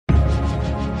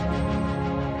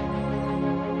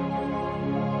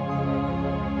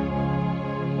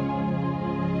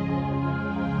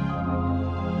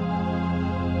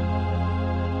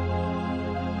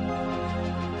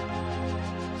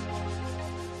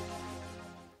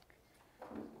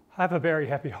I have a very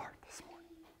heavy heart this morning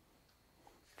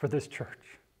for this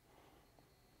church.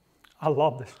 I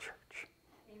love this church.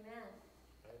 Amen.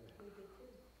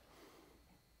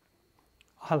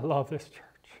 I love this church.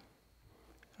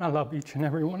 And I love each and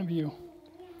every one of you.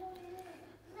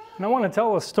 And I want to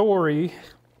tell a story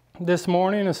this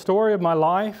morning, a story of my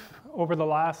life over the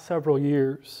last several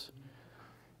years.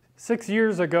 6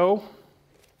 years ago,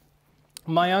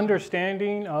 my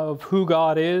understanding of who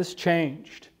God is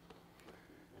changed.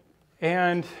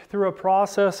 And through a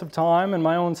process of time and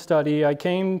my own study, I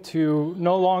came to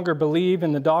no longer believe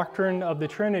in the doctrine of the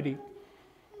Trinity.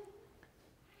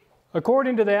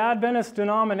 According to the Adventist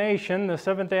denomination, the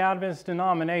Seventh-day Adventist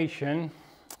denomination,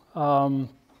 I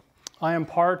am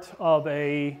part of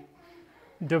a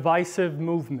divisive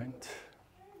movement.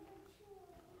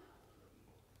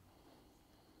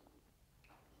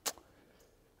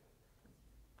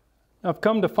 I've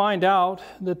come to find out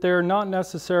that they're not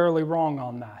necessarily wrong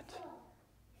on that.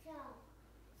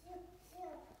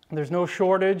 There's no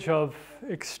shortage of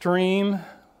extreme,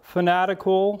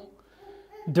 fanatical,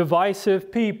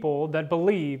 divisive people that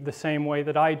believe the same way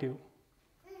that I do.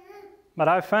 But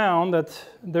I've found that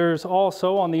there's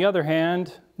also, on the other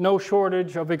hand, no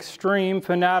shortage of extreme,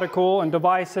 fanatical, and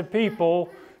divisive people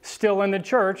still in the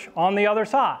church on the other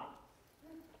side.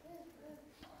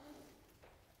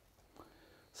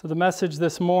 So the message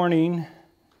this morning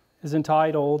is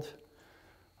entitled,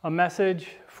 A Message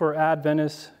for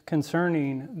Adventists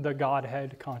Concerning the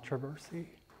Godhead Controversy.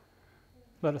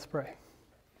 Let us pray.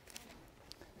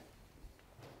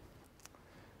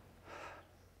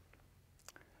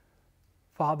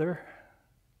 Father,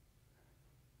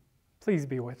 please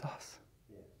be with us.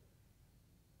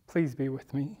 Please be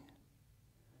with me.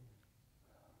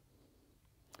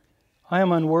 I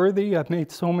am unworthy. I've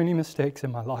made so many mistakes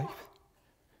in my life.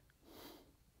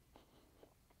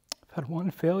 I've had one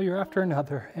failure after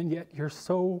another, and yet you're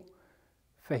so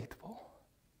faithful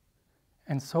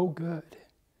and so good.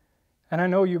 And I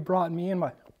know you brought me and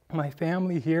my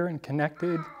family here and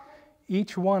connected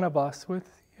each one of us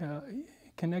with,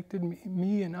 connected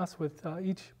me and us with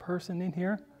each person in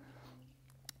here.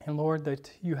 And Lord,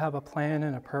 that you have a plan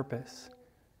and a purpose.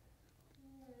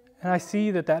 And I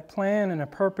see that that plan and a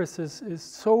purpose is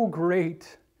so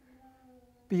great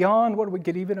beyond what we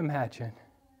could even imagine.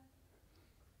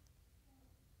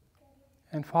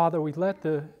 And Father, we let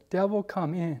the devil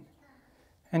come in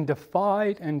and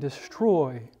divide and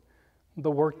destroy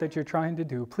the work that you're trying to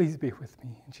do. Please be with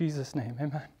me. In Jesus' name,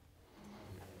 amen.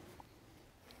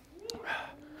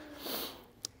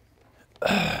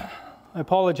 I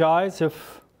apologize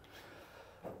if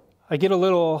I get a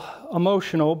little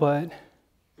emotional, but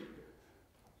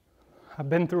I've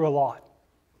been through a lot.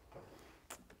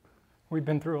 We've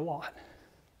been through a lot.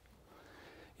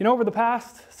 You know, over the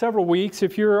past several weeks,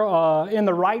 if you're in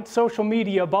the right social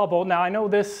media bubble, now I know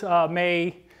this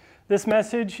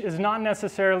message is not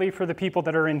necessarily for the people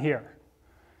that are in here.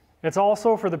 It's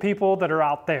also for the people that are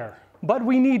out there. But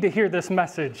we need to hear this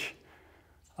message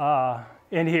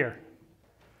in here.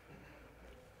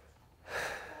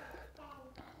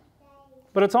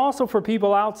 But it's also for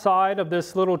people outside of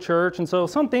this little church, and so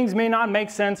some things may not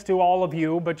make sense to all of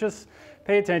you, but just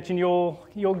pay attention, you'll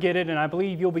get it, and I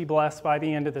believe you'll be blessed by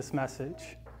the end of this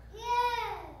message. Yeah.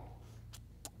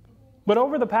 But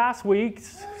over the past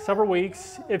weeks, several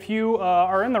weeks, if you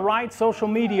are in the right social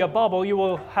media bubble, you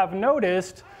will have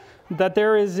noticed that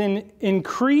there is an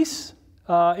increase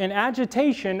in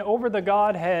agitation over the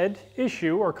Godhead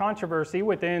issue or controversy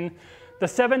within the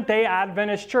Seventh-day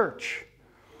Adventist Church.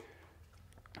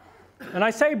 And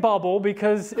I say bubble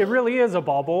because it really is a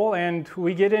bubble, and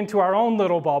we get into our own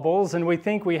little bubbles and we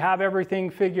think we have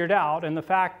everything figured out, and the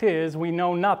fact is we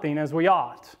know nothing as we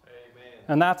ought. Amen.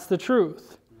 And that's the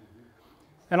truth.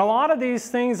 And a lot of these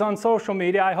things on social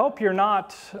media, I hope you're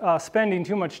not spending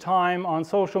too much time on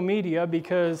social media,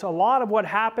 because a lot of what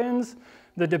happens,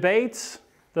 the debates,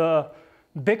 the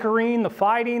bickering, the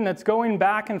fighting that's going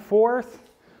back and forth,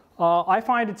 I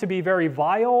find it to be very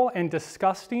vile and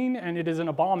disgusting, and it is an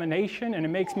abomination, and it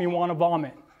makes me want to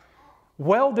vomit.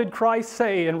 Well did Christ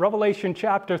say in Revelation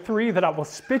chapter 3 that I will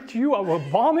spit you, I will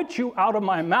vomit you out of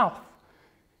my mouth.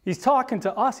 He's talking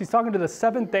to us. He's talking to the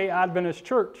Seventh-day Adventist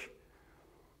Church.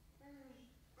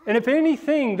 And if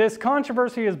anything, this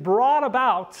controversy has brought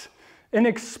about an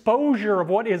exposure of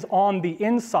what is on the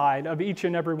inside of each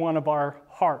and every one of our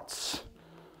hearts.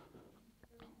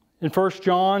 In 1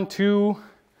 John 2,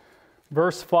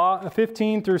 verse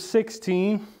 15 through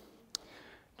 16,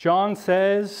 John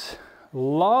says,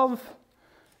 "Love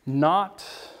not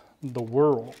the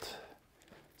world."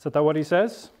 Is that what he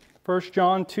says? 1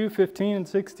 John 2, 15 and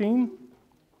 16.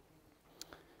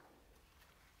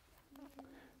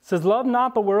 says, love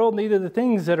not the world, neither the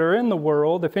things that are in the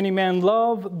world. If any man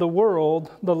love the world,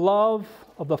 the love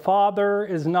of the Father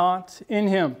is not in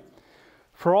him.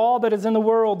 For all that is in the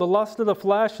world, the lust of the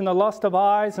flesh and the lust of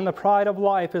eyes and the pride of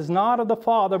life is not of the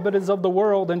Father, but is of the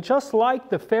world. And just like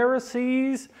the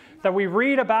Pharisees that we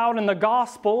read about in the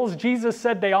Gospels, Jesus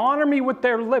said, they honor me with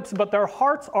their lips, but their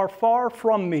hearts are far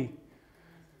from me.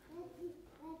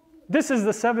 This is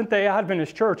the Seventh-day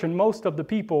Adventist Church and most of the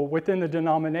people within the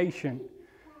denomination.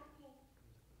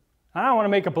 I don't want to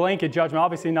make a blanket judgment,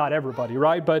 obviously not everybody,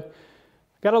 right? But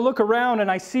got to look around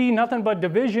and I see nothing but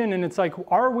division, and it's like,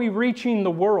 are we reaching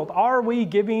the world? Are we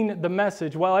giving the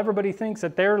message? Well, everybody thinks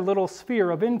that their little sphere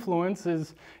of influence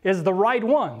is the right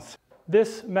ones.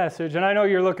 This message, and I know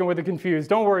you're looking with the confused,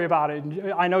 don't worry about it.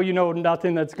 I know you know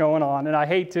nothing that's going on, and I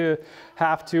hate to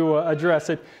have to address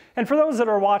it. And for those that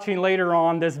are watching later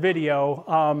on this video,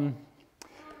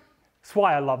 that's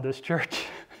why I love this church.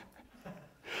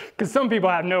 Because some people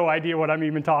have no idea what I'm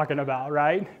even talking about,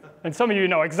 right? And some of you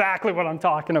know exactly what I'm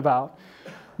talking about.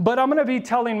 But I'm going to be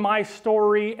telling my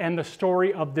story and the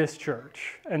story of this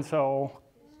church.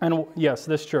 And yes,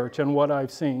 this church and what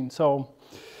I've seen. So,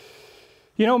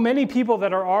 you know, many people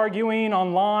that are arguing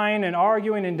online and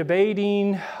arguing and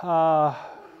debating,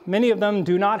 many of them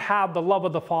do not have the love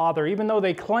of the Father. Even though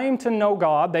they claim to know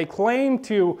God, they claim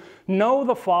to know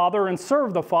the Father and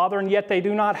serve the Father, and yet they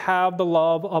do not have the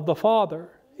love of the Father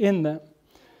in them.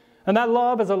 And that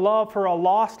love is a love for a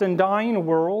lost and dying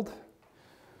world.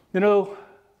 You know,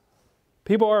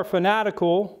 people are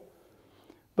fanatical,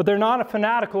 but they're not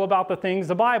fanatical about the things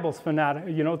the Bible's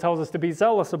tells us to be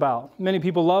zealous about. Many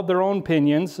people love their own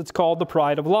opinions. It's called the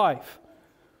pride of life.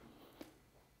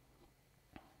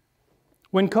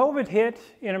 When COVID hit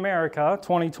in America,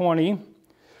 2020,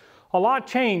 a lot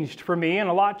changed for me and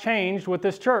a lot changed with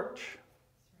this church.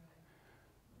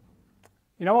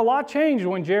 You know, a lot changed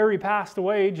when Jerry passed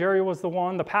away. Jerry was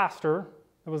the pastor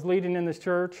that was leading in this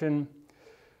church, and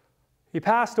he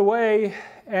passed away,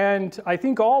 and I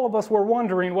think all of us were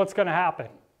wondering what's going to happen.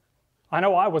 I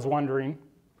know I was wondering,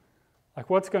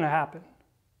 like, what's going to happen?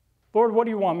 Lord, what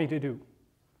do you want me to do?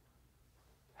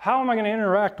 How am I going to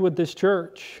interact with this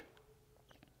church?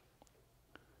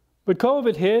 But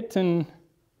COVID hit, and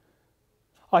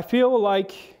I feel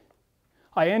like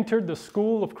I entered the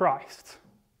school of Christ.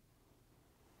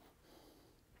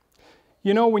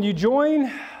 You know, when you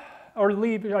join or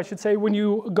leave, I should say, when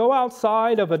you go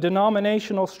outside of a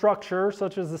denominational structure,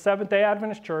 such as the Seventh-day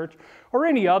Adventist Church or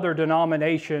any other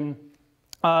denomination,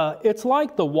 it's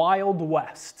like the Wild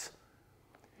West.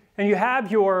 And you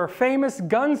have your famous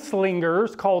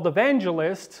gunslingers called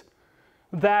evangelists,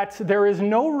 that there is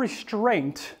no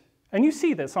restraint. And you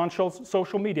see this on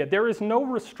social media. There is no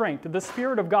restraint. The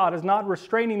Spirit of God is not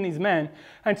restraining these men.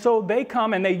 And so they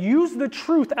come and they use the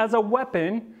truth as a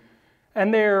weapon,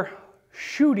 and they're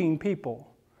shooting people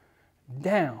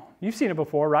down. You've seen it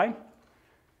before, right?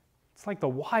 It's like the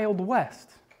Wild West.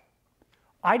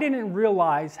 I didn't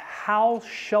realize how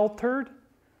sheltered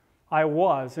I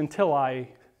was until I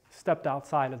stepped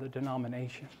outside of the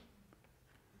denomination.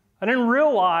 I didn't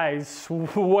realize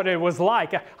what it was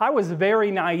like. I was very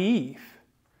naive,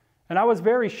 and I was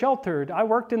very sheltered. I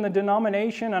worked in the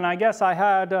denomination, and I guess I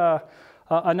had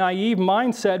a naive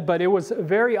mindset, but it was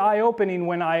very eye-opening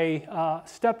when I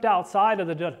stepped outside of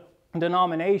the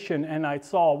denomination and I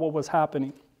saw what was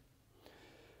happening.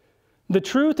 The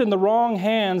truth in the wrong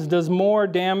hands does more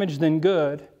damage than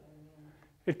good.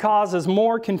 It causes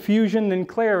more confusion than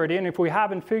clarity, and if we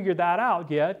haven't figured that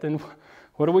out yet, then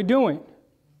what are we doing?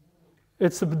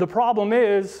 The problem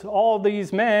is all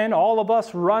these men, all of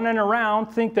us running around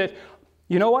think that,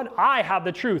 you know what? I have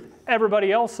the truth.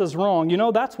 Everybody else is wrong. You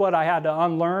know, that's what I had to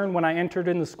unlearn when I entered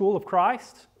in the school of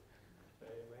Christ.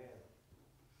 Amen.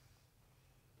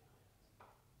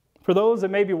 For those that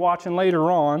may be watching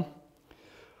later on,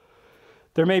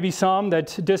 there may be some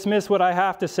that dismiss what I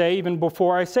have to say even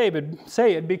before I say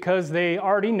it because they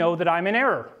already know that I'm in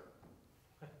error.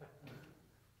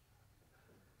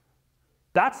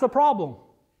 That's the problem.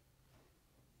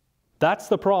 That's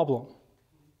the problem.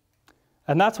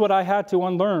 And that's what I had to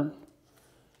unlearn.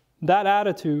 That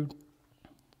attitude,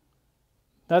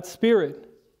 that spirit.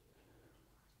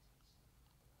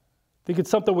 I think it's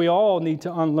something we all need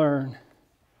to unlearn.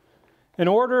 In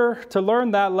order to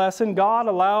learn that lesson, God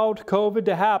allowed COVID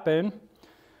to happen.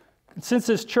 Since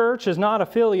this church is not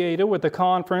affiliated with the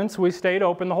conference, we stayed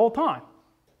open the whole time.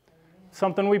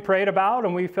 Something we prayed about,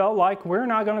 and we felt like we're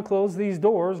not going to close these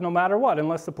doors no matter what,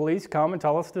 unless the police come and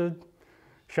tell us to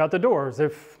shut the doors.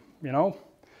 If,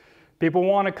 people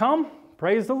want to come,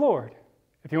 praise the Lord.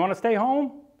 If you want to stay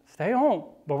home, stay home.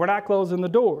 But we're not closing the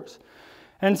doors.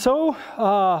 And so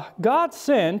God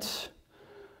sent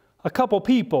a couple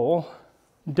people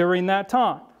during that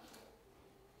time.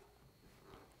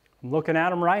 I'm looking at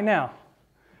them right now.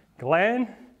 Glenn,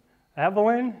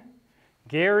 Evelyn,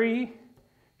 Gary,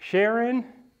 Sharon,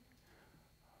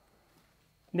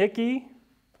 Nikki.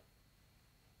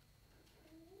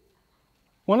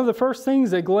 One of the first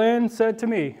things that Glenn said to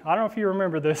me, I don't know if you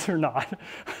remember this or not.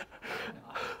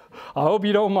 I hope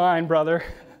you don't mind, brother.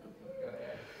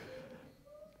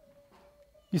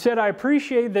 You said, I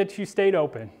appreciate that you stayed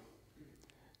open,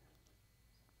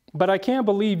 but I can't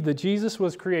believe that Jesus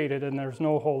was created and there's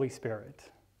no Holy Spirit.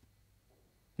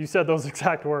 You said those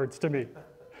exact words to me.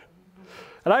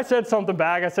 And I said something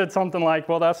back. I said something like,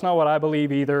 well, that's not what I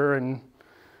believe either. And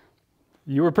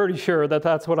you were pretty sure that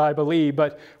that's what I believe.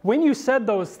 But when you said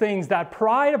those things, that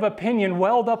pride of opinion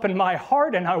welled up in my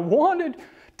heart, and I wanted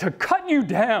to cut you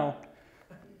down.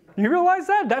 You realize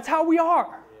that? That's how we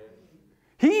are.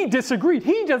 He disagreed.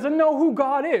 He doesn't know who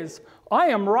God is. I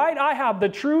am right. I have the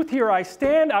truth. Here I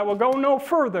stand. I will go no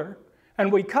further.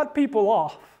 And we cut people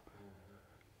off.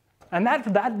 And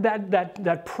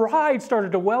that pride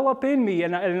started to well up in me.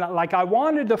 And like I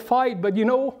wanted to fight. But you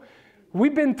know,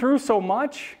 we've been through so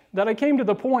much that I came to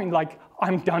the point like,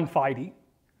 I'm done fighting.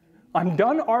 I'm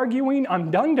done arguing.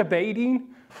 I'm done debating.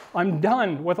 I'm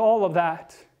done with all of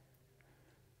that.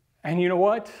 And you know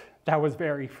what? That was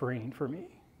very freeing for me.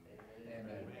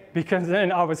 Amen. Because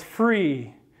then I was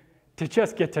free to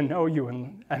just get to know you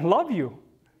and love you.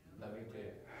 Love you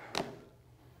too.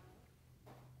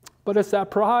 But it's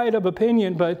that pride of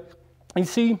opinion. But you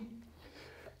see,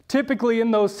 typically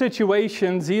in those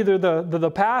situations, either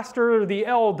the pastor or the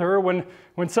elder, when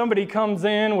somebody comes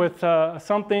in with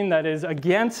something that is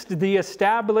against the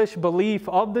established belief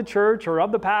of the church or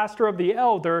of the pastor, of the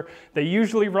elder, they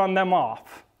usually run them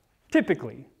off.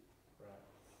 Typically.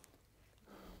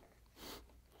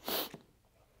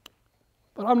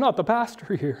 But I'm not the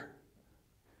pastor here.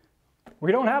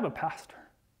 We don't have a pastor.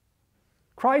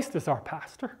 Christ is our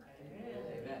pastor.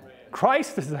 Amen.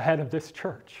 Christ is the head of this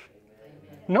church.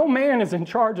 Amen. No man is in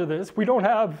charge of this. We don't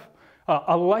have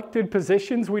elected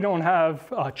positions. We don't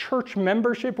have church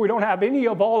membership. We don't have any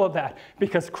of all of that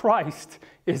because Christ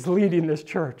is leading this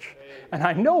church. Amen. And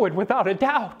I know it without a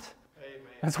doubt. Amen.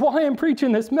 That's why I'm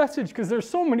preaching this message, because there's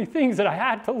so many things that I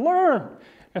had to learn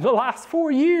in the last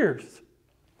 4 years.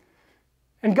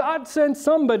 And God sent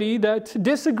somebody that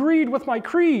disagreed with my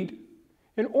creed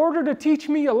in order to teach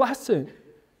me a lesson.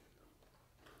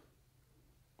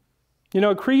 You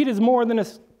know, a creed is more than a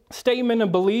statement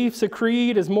of beliefs. A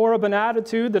creed is more of an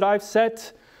attitude that I've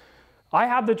set. I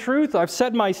have the truth, I've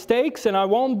set my stakes, and I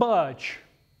won't budge.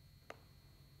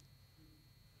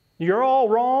 You're all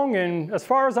wrong, and as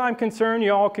far as I'm concerned,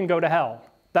 you all can go to hell.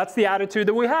 That's the attitude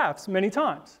that we have many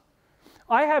times.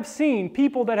 I have seen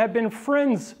people that have been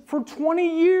friends for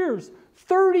 20 years,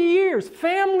 30 years,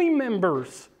 family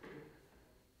members.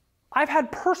 I've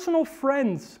had personal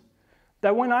friends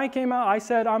that when I came out, I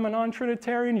said, I'm a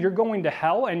non-Trinitarian, you're going to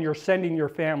hell and you're sending your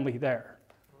family there.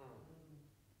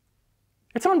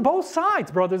 It's on both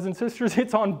sides, brothers and sisters.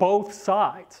 It's on both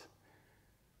sides.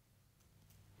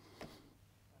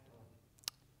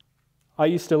 I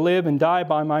used to live and die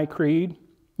by my creed.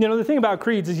 You know, the thing about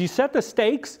creeds is you set the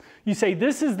stakes. You say,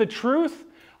 this is the truth.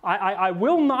 I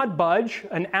will not budge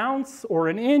an ounce or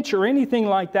an inch or anything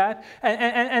like that.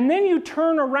 And then you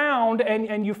turn around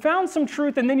and you found some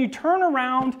truth, and then you turn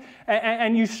around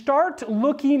and you start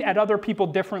looking at other people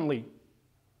differently.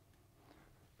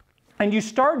 And you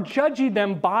start judging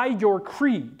them by your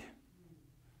creed.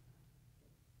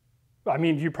 I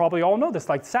mean, you probably all know this,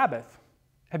 like Sabbath.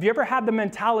 Have you ever had the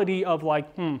mentality of like,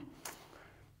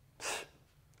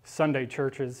 Sunday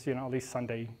churches, you know, at least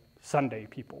Sunday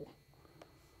people.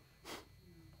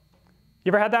 You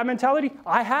ever had that mentality?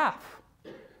 I have.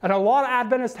 And a lot of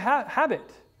Adventists have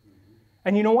it.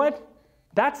 And you know what?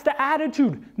 That's the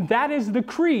attitude. That is the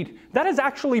creed. That is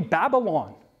actually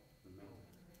Babylon.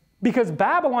 Because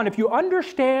Babylon, if you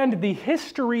understand the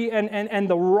history and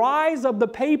the rise of the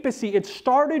papacy, it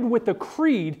started with the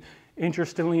creed,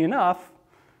 interestingly enough,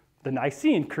 the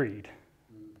Nicene Creed.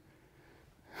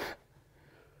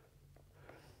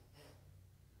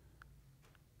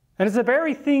 And it's the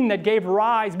very thing that gave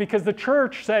rise, because the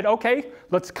church said, okay,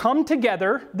 let's come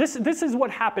together. This is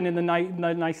what happened in the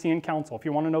Nicene Council, if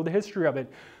you want to know the history of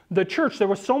it. The church, there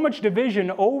was so much division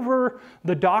over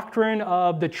the doctrine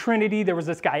of the Trinity. There was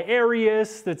this guy,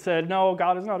 Arius, that said, no,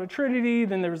 God is not a Trinity.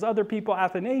 Then there was other people,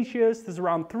 Athanasius. This is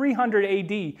around 300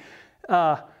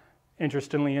 AD.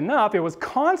 Interestingly enough, it was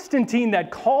Constantine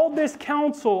that called this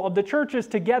council of the churches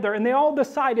together, and they all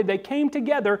decided, they came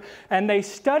together, and they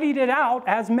studied it out,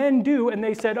 as men do, and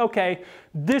they said, okay,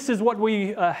 this is what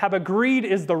we have agreed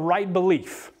is the right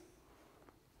belief.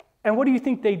 And what do you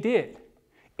think they did?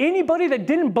 Anybody that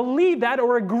didn't believe that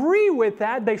or agree with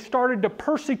that, they started to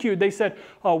persecute. They said,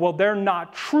 oh, well, they're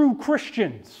not true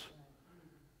Christians.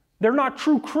 They're not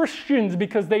true Christians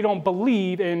because they don't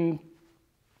believe in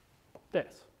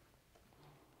this.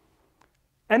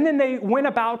 And then they went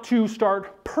about to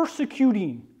start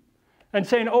persecuting and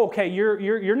saying, oh, okay,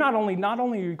 you're not only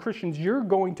are you Christians, you're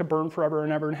going to burn forever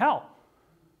and ever in hell.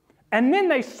 And then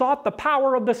they sought the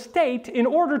power of the state in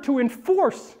order to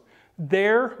enforce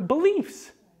their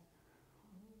beliefs.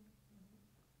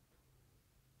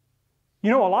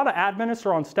 You know, a lot of Adventists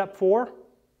are on step 4,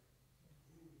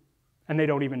 and they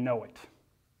don't even know it.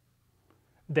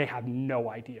 They have no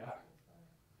idea.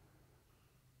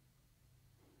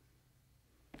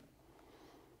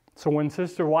 So when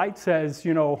Sister White says,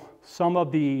 you know, some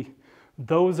of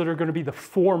those that are going to be the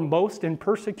foremost in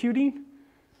persecuting,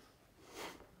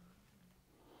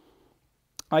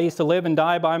 I used to live and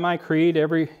die by my creed.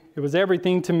 It was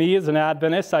everything to me as an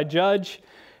Adventist. I judge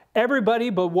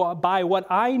everybody but by what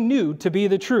I knew to be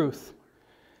the truth.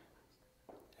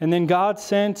 And then God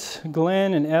sent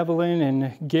Glenn and Evelyn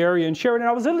and Gary and Sharon. And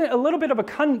I was in a little bit of a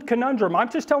conundrum.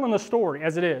 I'm just telling the story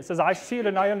as it is, as I see it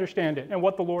and I understand it, and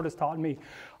what the Lord has taught me.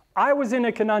 I was in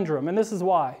a conundrum, and this is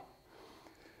why.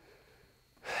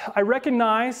 I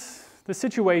recognize the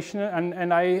situation,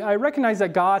 and I recognize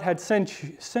that God had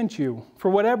sent you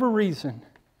for whatever reason.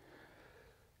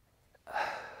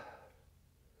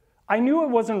 I knew it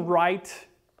wasn't right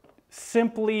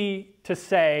simply to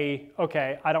say,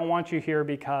 okay, I don't want you here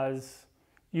because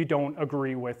you don't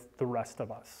agree with the rest of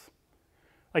us.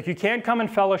 Like, you can't come and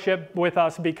fellowship with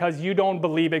us because you don't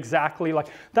believe exactly like.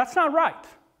 That's not right.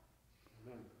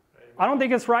 I don't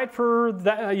think it's right for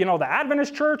the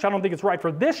Adventist church. I don't think it's right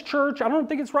for this church. I don't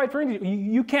think it's right for any.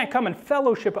 You can't come and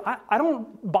fellowship. I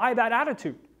don't buy that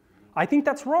attitude. I think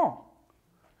that's wrong.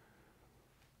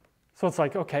 So it's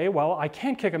like, okay, well, I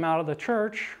can't kick him out of the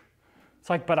church. It's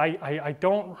like, but I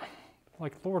don't,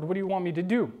 like, Lord, what do you want me to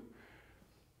do?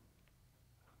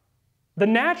 The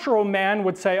natural man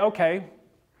would say, okay,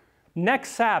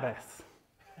 next Sabbath,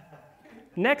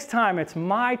 next time it's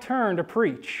my turn to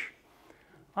preach,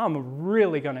 I'm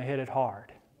really going to hit it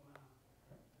hard.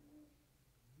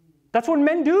 That's what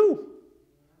men do.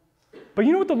 But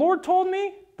you know what the Lord told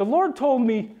me? The Lord told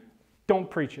me, don't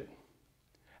preach it.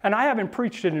 And I haven't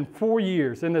preached it in 4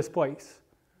 years in this place.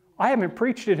 I haven't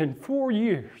preached it in 4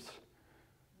 years.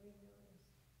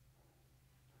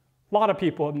 A lot of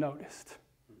people have noticed.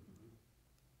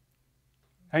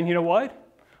 And you know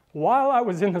what? While I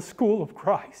was in the school of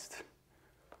Christ,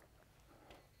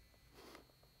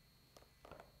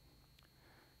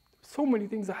 so many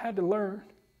things I had to learn,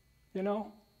 you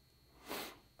know.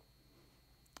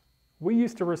 We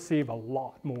used to receive a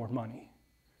lot more money.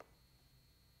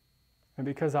 And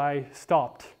because I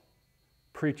stopped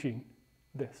preaching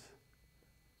this,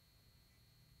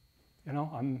 you know,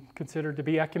 I'm considered to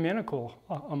be ecumenical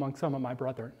among some of my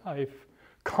brethren. I've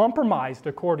compromised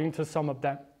according to some of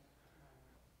them.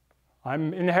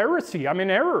 I'm in heresy. I'm in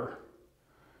error.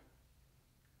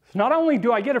 So not only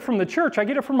do I get it from the church, I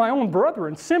get it from my own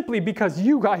brethren simply because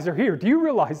you guys are here. Do you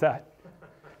realize that?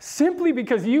 Simply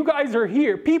because you guys are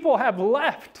here, people have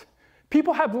left.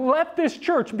 People have left this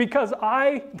church because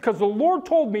the Lord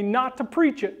told me not to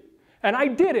preach it, and I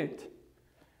didn't.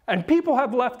 And people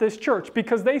have left this church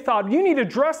because they thought, you need to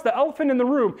address the elephant in the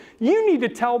room. You need to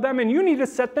tell them and you need to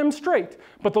set them straight.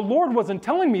 But the Lord wasn't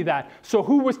telling me that. So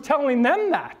who was telling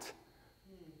them that?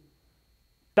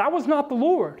 That was not the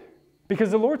Lord.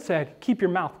 Because the Lord said, keep your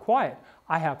mouth quiet.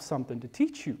 I have something to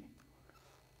teach you.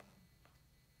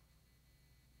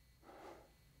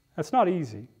 That's not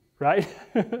easy, right?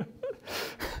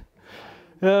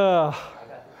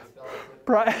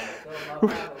 Right.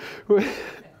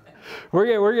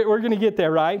 We're going to get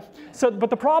there, right? So, but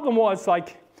the problem was,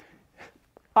 like,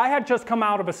 I had just come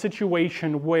out of a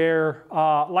situation where,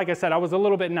 like I said, I was a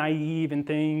little bit naive in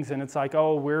things, and it's like,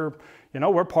 oh, we're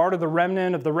part of the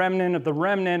remnant of the remnant of the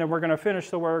remnant, and we're going to finish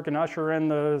the work and usher in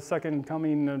the second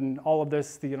coming and all of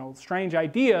this, strange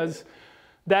ideas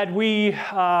that we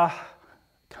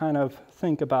kind of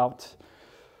think about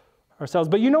ourselves.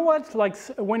 But you know what? Like,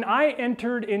 when I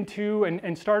entered into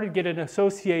and started getting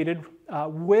associated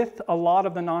with a lot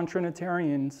of the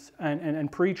non-Trinitarians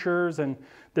and preachers and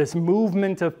this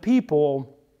movement of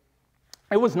people,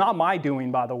 it was not my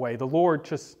doing, by the way. The Lord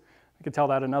just, I could tell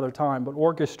that another time, but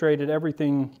orchestrated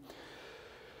everything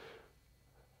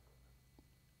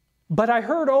But I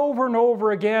heard over and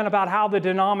over again about how the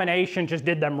denomination just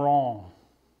did them wrong.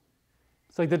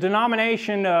 It's like the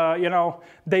denomination,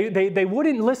 they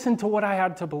wouldn't listen to what I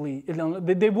had to believe.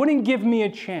 They wouldn't give me a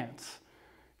chance.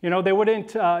 They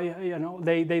wouldn't,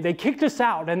 they kicked us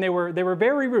out, and they were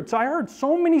very rude. So I heard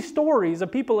so many stories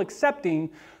of people accepting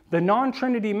the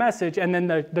non-Trinity message and then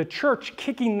the church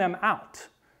kicking them out.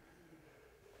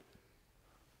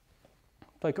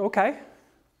 Like, okay,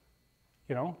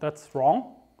 that's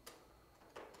wrong.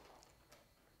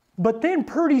 But then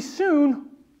pretty soon,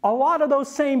 a lot of those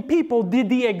same people did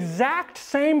the exact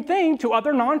same thing to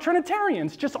other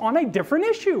non-Trinitarians, just on a different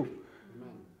issue. Amen.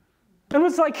 And it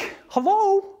was like,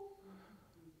 hello?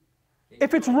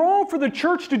 If it's wrong for the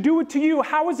church to do it to you,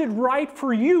 how is it right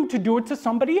for you to do it to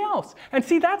somebody else? And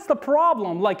see, that's the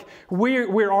problem. Like,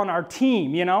 we're on our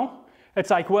team, It's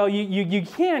like, well, you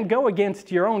can't go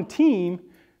against your own team.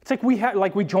 It's like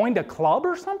we joined a club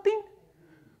or something.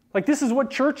 Like, this is what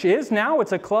church is now.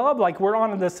 It's a club. Like, we're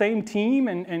on the same team,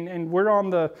 and we're on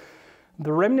the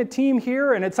remnant team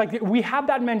here. And it's like we have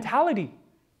that mentality.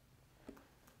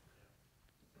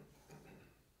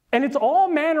 And it's all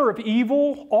manner of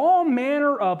evil, all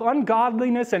manner of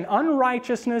ungodliness and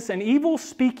unrighteousness and evil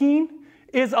speaking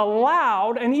is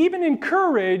allowed and even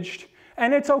encouraged,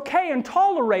 and it's okay and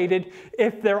tolerated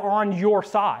if they're on your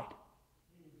side.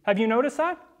 Have you noticed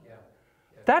that? Yeah.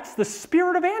 That's the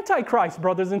spirit of Antichrist,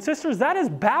 brothers and sisters. That is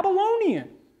Babylonian.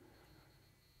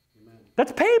 Amen.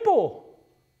 That's papal.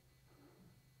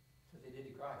 That's what they did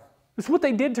to Christ. It's what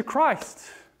they did to Christ.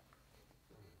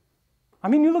 I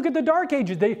mean, you look at the Dark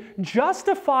Ages. They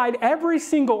justified every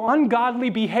single ungodly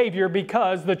behavior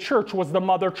because the church was the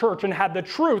mother church and had the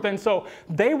truth. And so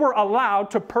they were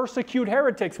allowed to persecute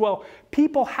heretics. Well,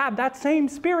 people have that same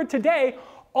spirit today,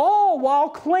 all while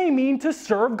claiming to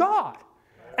serve God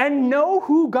and know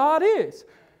who God is.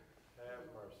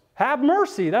 Have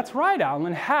mercy. That's right,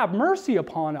 Alan. Have mercy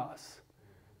upon us.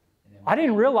 I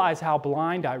didn't realize how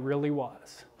blind I really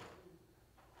was.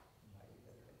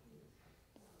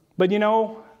 But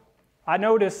I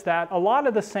noticed that a lot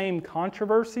of the same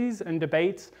controversies and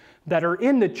debates that are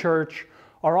in the church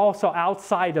are also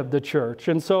outside of the church.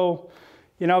 And so,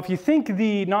 if you think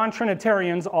the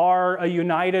non-Trinitarians are a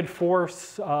united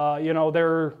force,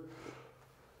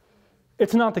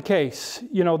 it's not the case.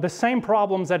 The same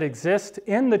problems that exist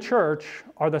in the church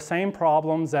are the same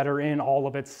problems that are in all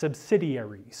of its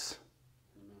subsidiaries.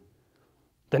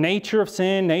 The nature of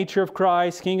sin, nature of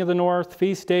Christ, King of the North,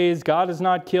 feast days, God is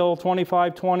not killed,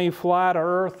 2520, flat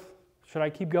earth. Should I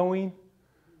keep going?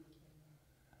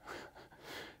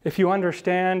 If you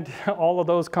understand all of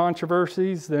those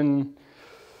controversies, then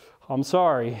I'm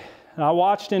sorry. And I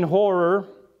watched in horror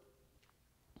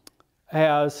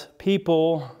as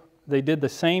people, they did the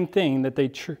same thing that they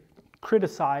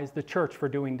criticized the church for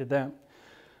doing to them.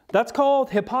 That's called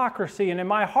hypocrisy, and in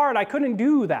my heart, I couldn't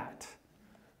do that.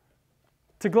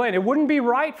 To Glenn, it wouldn't be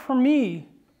right for me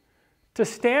to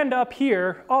stand up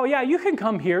here. Oh yeah, you can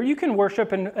come here, you can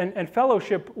worship and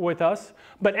fellowship with us,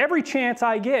 but every chance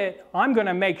I get, I'm going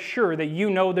to make sure that you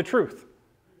know the truth.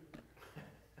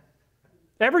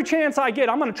 Every chance I get,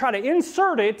 I'm going to try to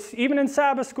insert it, even in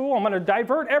Sabbath school. I'm going to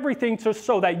divert everything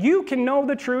so that you can know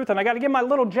the truth, and I got to get my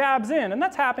little jabs in, and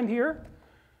that's happened here.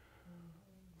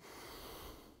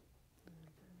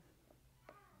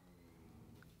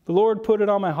 The Lord put it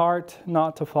on my heart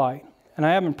not to fight. And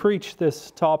I haven't preached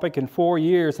this topic in 4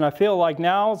 years, and I feel like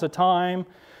now is the time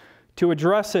to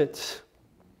address it.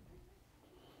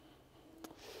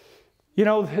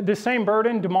 The same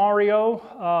burden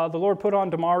DeMario, the Lord put on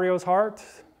DeMario's heart.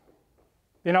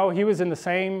 He was in the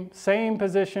same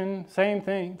position, same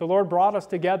thing. The Lord brought us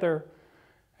together,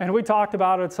 and we talked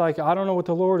about it. It's like, I don't know what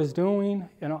the Lord is doing.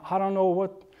 I don't know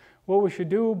what we should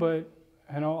do, but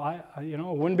it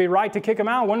wouldn't be right to kick him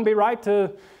out. It wouldn't be right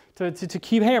to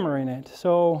keep hammering it.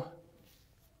 So,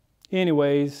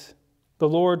 anyways, the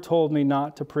Lord told me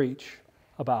not to preach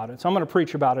about it. So I'm going to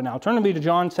preach about it now. Turn with me to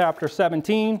John chapter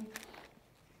 17.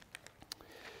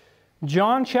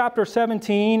 John chapter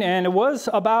 17, and it was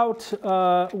about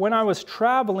when I was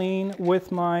traveling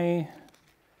with my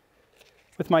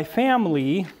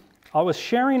family. I was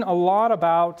sharing a lot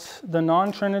about the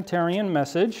non-Trinitarian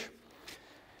message.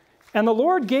 And the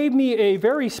Lord gave me a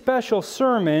very special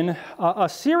sermon, a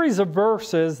series of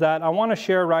verses that I want to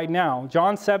share right now.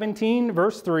 John 17,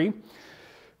 verse 3.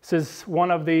 This is one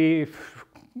of the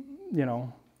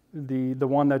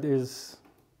one that is,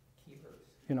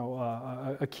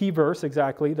 a key verse,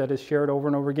 exactly, that is shared over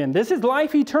and over again. This is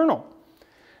life eternal,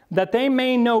 that they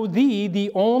may know thee,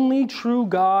 the only true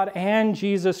God, and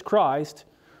Jesus Christ,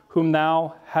 whom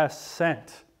thou hast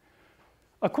sent.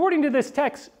 According to this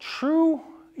text, true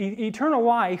eternal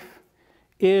life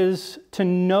is to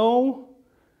know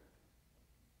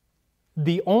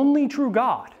the only true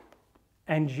God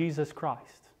and Jesus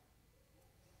Christ.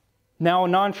 Now, a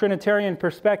non-Trinitarian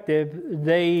perspective,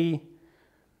 they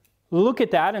look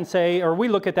at that and say, or we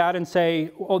look at that and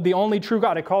say, oh, the only true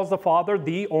God. It calls the Father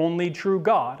the only true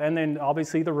God. And then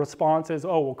obviously the response is,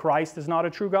 oh, well, Christ is not a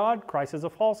true God. Christ is a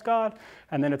false God.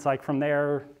 And then it's like from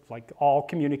there, like all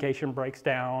communication breaks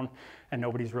down and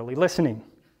nobody's really listening.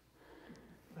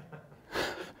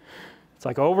 It's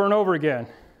like over and over again.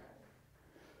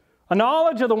 A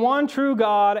knowledge of the one true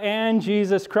God and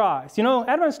Jesus Christ. You know,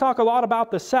 Adventists talk a lot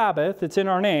about the Sabbath. It's in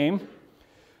our name.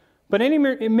 But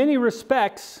in many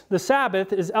respects, the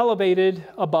Sabbath is elevated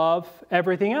above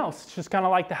everything else. It's just kind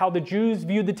of like how the Jews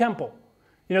viewed the temple.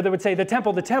 You know, they would say, the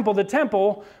temple, the temple, the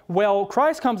temple. Well,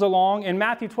 Christ comes along in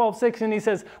Matthew 12:6, and he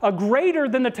says, a greater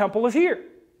than the temple is here.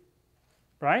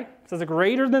 Right? It says a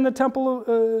greater than the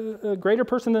temple, a greater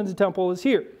person than the temple is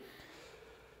here.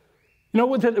 You know,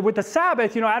 with the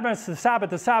Sabbath, you know, Adventists, the Sabbath,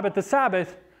 the Sabbath, the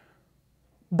Sabbath.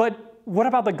 But what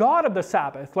about the God of the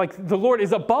Sabbath? Like, the Lord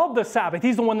is above the Sabbath.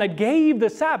 He's the one that gave the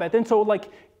Sabbath. And so, like,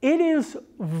 it is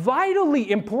vitally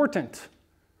important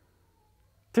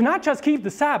to not just keep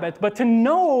the Sabbath, but to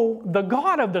know the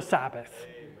God of the Sabbath.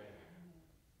 Amen.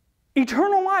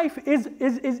 Eternal life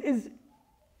is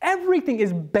everything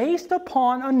is based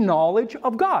upon a knowledge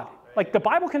of God. Like, the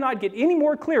Bible cannot get any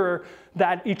more clearer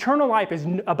that eternal life is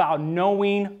about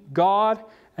knowing God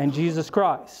and Jesus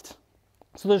Christ.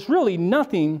 So there's really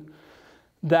nothing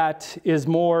that is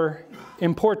more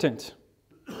important.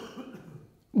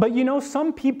 But you know,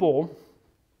 some people,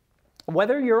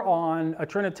 whether you're on a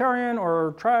Trinitarian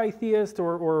or tritheist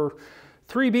or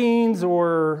three beings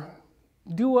or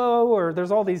duo, or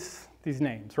there's all these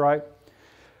names, right?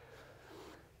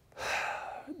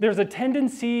 There's a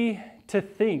tendency to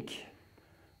think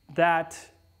that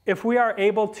if we are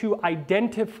able to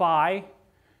identify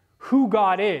who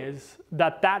God is,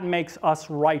 that makes us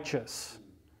righteous.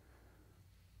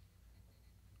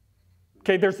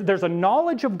 Okay, there's a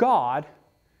knowledge of God,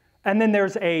 and then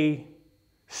there's a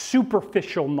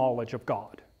superficial knowledge of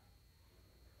God.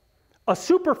 A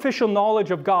superficial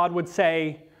knowledge of God would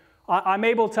say, I'm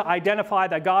able to identify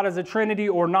that God is a Trinity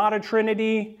or not a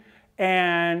Trinity,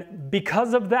 and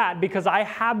because of that, because I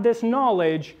have this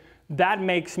knowledge, that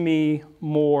makes me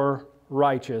more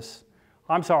righteous.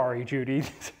 I'm sorry, Judy.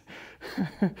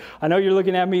 I know you're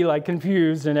looking at me like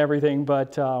confused and everything,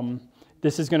 but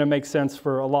this is going to make sense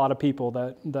for a lot of people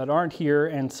that aren't here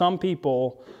and some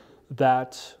people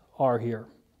that are here.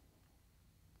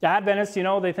 The Adventists, you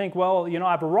know, they think, well, you know,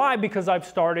 I've arrived because I've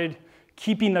started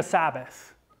keeping the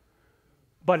Sabbath.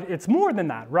 But it's more than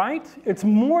that, right? It's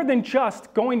more than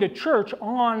just going to church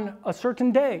on a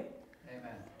certain day.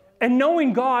 Amen. And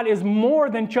knowing God is more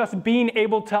than just being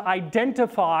able to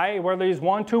identify whether He's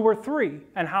one, two, or three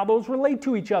and how those relate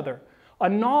to each other. A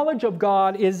knowledge of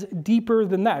God is deeper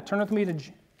than that. Turn with me to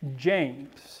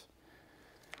James.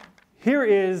 Here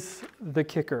is the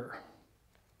kicker.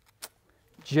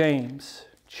 James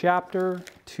chapter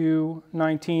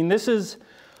 2:19. This is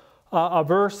a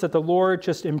verse that the Lord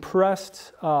just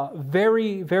impressed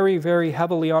very, very, very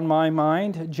heavily on my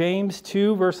mind. James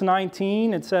 2, verse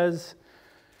 19, it says,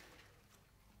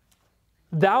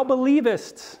 Thou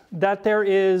believest that there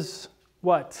is,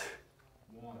 what?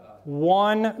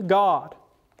 One God.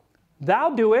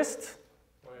 Thou doest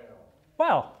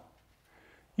well.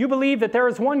 You believe that there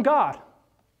is one God.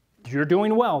 You're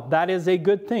doing well. That is a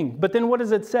good thing. But then what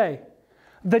does it say?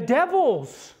 The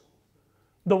devils.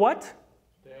 The what?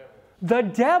 The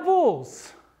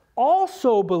devils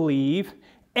also believe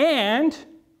and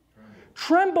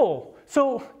tremble.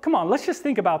 So, come on, let's just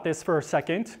think about this for a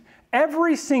second.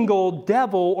 Every single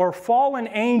devil or fallen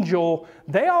angel,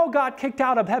 they all got kicked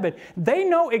out of heaven. They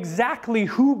know exactly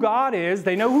who God is.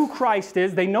 They know who Christ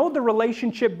is. They know the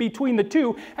relationship between the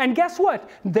two. And guess what?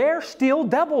 They're still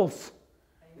devils.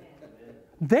 Amen.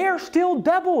 They're still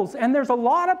devils. And there's a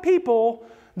lot of people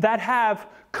that have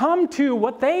come to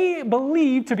what they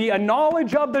believe to be a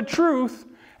knowledge of the truth,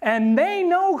 and they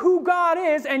know who God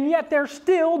is, and yet they're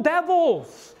still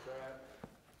devils.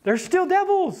 They're still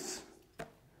devils.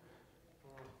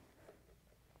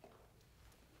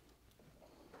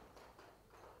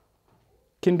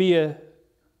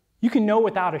 You can know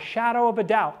without a shadow of a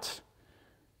doubt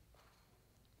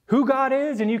who God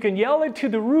is, and you can yell it to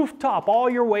the rooftop all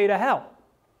your way to hell,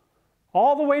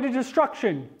 all the way to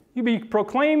destruction. You'd be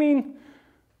proclaiming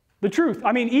the truth.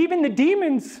 I mean, even the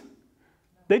demons,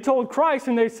 they told Christ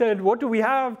and they said, what do we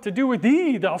have to do with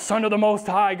thee, thou Son of the Most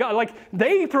High God? Like,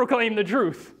 they proclaim the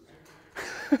truth.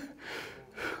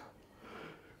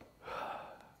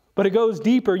 But it goes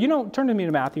deeper. Turn to me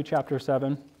to Matthew chapter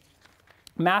 7.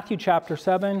 Matthew chapter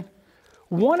 7.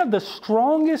 One of the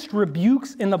strongest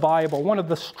rebukes in the Bible. One of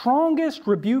the strongest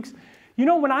rebukes.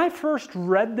 When I first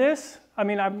read this,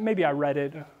 maybe I read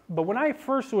it, but when I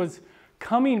first was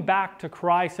coming back to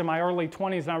Christ in my early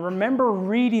 20s, and I remember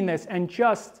reading this and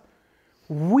just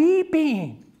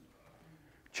weeping.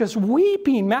 Just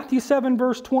weeping. Matthew 7,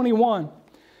 verse 21.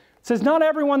 It says, "Not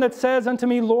everyone that says unto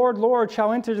me, Lord, Lord,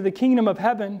 shall enter the kingdom of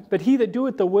heaven, but he that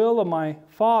doeth the will of my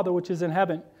Father which is in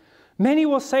heaven. Many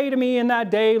will say to me in that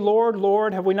day, Lord,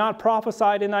 Lord, have we not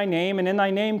prophesied in thy name, and in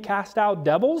thy name cast out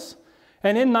devils?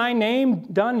 And in thy name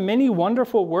done many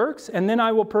wonderful works? And then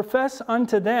I will profess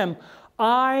unto them,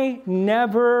 I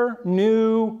never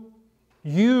knew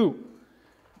you.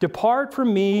 Depart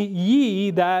from me, ye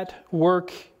that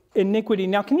work iniquity."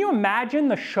 Now, can you imagine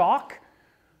the shock?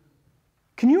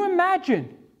 Can you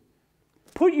imagine?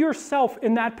 Put yourself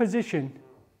in that position.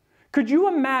 Could you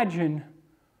imagine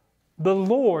the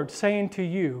Lord saying to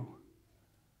you,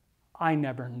 I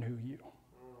never knew you?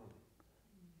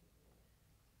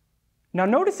 Now,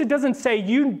 notice it doesn't say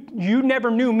you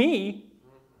never knew me.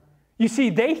 You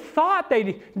see, they thought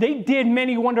they did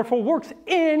many wonderful works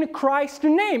in Christ's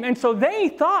name. And so they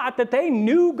thought that they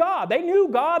knew God. They knew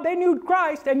God, they knew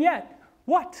Christ, and yet,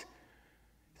 what?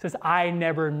 It says, I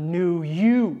never knew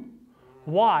you.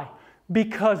 Why?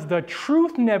 Because the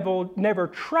truth never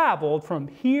traveled from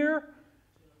here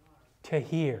to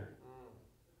here.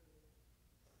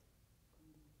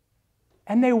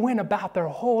 And they went about their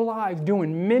whole lives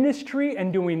doing ministry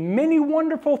and doing many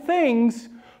wonderful things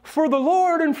for the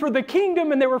Lord and for the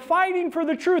kingdom, and they were fighting for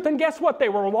the truth, and guess what? They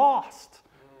were lost.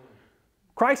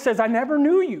 Christ says, I never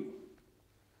knew you.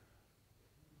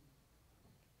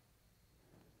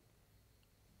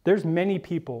 There's many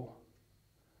people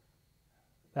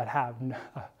that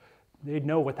they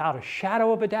know without a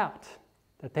shadow of a doubt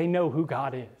that they know who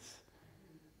God is.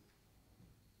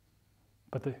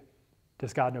 But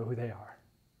does God know who they are?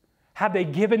 Have they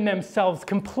given themselves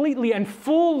completely and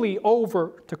fully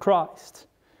over to Christ?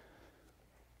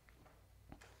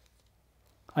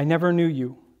 I never knew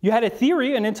you. You had a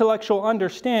theory, an intellectual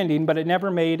understanding, but it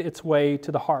never made its way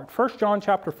to the heart. 1 John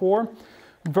chapter 4,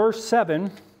 verse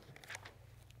 7.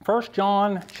 1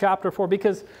 John chapter 4,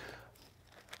 because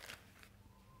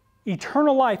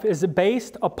eternal life is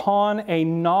based upon a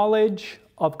knowledge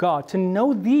of God. To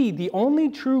know thee, the only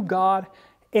true God,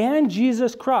 and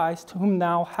Jesus Christ, whom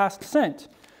thou hast sent.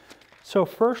 So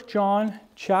 1 John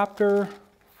chapter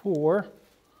 4.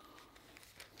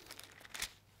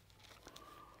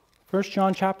 1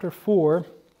 John chapter 4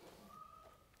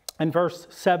 and verse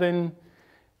 7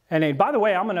 and 8. By the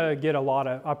way,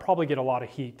 I'll probably get a lot of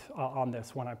heat on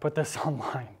this when I put this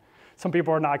online. Some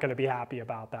people are not going to be happy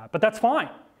about that, but that's fine.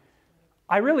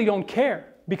 I really don't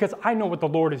care because I know what the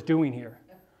Lord is doing here.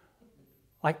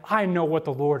 I know what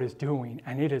the Lord is doing,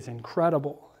 and it is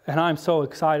incredible. And I'm so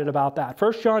excited about that.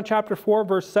 1 John chapter 4,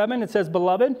 verse 7, it says,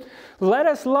 Beloved, let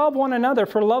us love one another,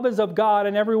 for love is of God,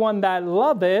 and everyone that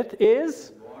loveth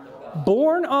is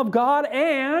born of God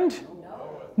and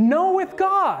knoweth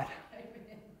God.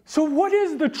 So what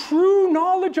is the true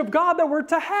knowledge of God that we're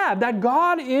to have? That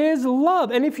God is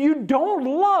love. And if you don't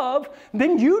love,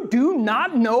 then you do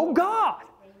not know God.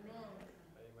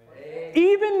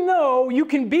 Even though you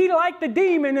can be like the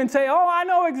demon and say, oh, I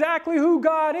know exactly who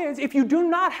God is, if you do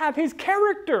not have His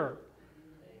character,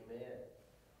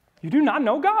 you do not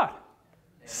know God.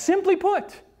 Simply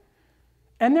put.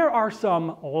 And there are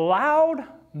some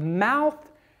loud-mouthed,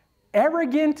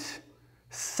 arrogant,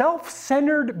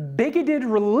 self-centered, bigoted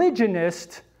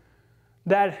religionists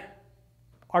that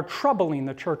are troubling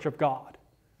the church of God.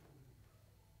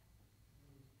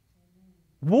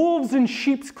 Wolves in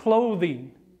sheep's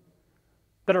clothing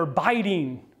that are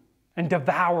biting and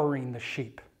devouring the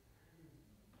sheep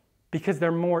because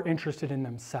they're more interested in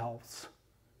themselves.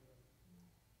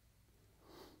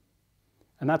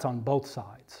 And that's on both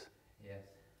sides. Yes.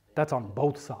 That's on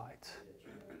both sides.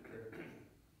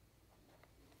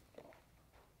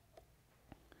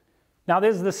 Now,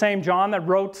 this is the same John that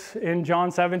wrote in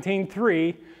John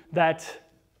 17:3 that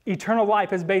eternal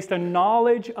life is based on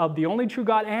knowledge of the only true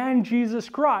God and Jesus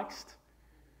Christ.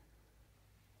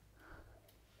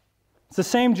 It's the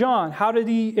same John. How did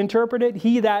he interpret it?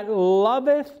 He that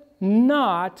loveth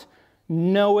not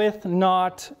knoweth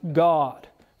not God,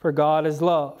 for God is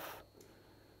love.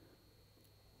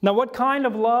 Now, what kind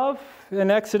of love? In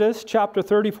Exodus chapter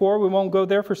 34, we won't go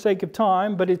there for sake of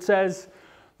time, but it says,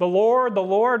 the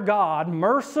Lord God,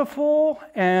 merciful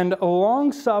and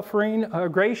long-suffering,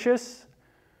 gracious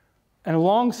and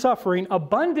long-suffering,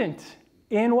 abundant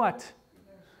in what?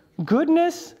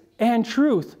 Goodness and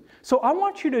truth, So I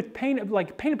want you to paint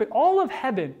it. All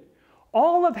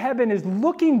of heaven is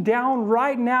looking down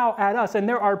right now at us. And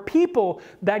there are people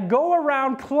that go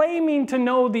around claiming to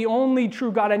know the only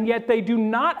true God, and yet they do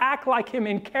not act like him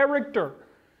in character.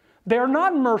 They're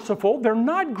not merciful. They're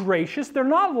not gracious. They're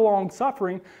not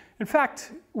long-suffering. In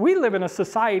fact, we live in a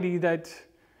society that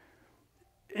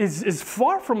is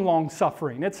far from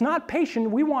long-suffering. It's not patient.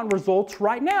 We want results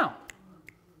right now.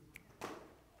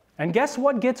 And guess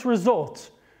what gets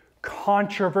results?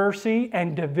 Controversy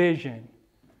and division.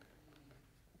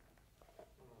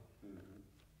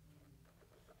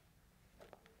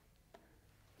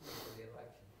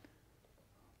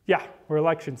 Yeah, we're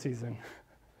election season.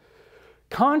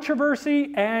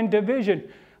 Controversy and division.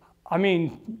 I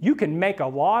mean, you can make a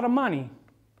lot of money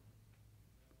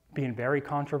being very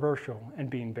controversial and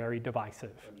being very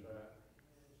divisive.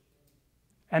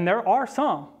 And there are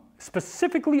some,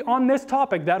 specifically on this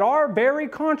topic, that are very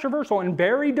controversial and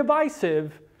very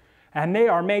divisive, and they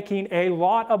are making a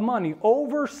lot of money,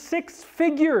 over 6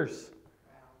 figures,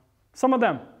 some of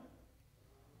them.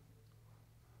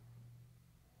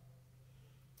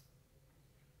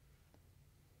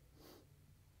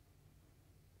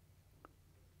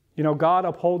 You know, God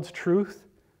upholds truth,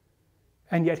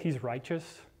 and yet he's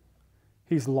righteous.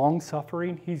 He's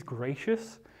long-suffering. He's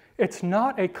gracious. It's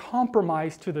not a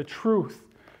compromise to the truth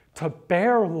to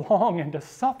bear long and to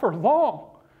suffer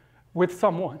long with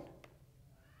someone.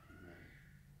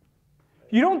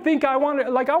 You don't think I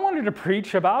wanted to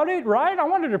preach about it, right? I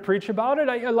wanted to preach about it.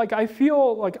 I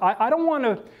feel like I don't want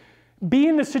to be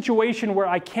in the situation where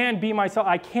I can't be myself.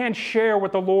 I can't share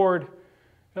what the Lord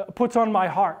puts on my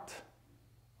heart.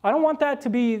 I don't want that to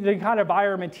be the kind of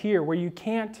environment here where you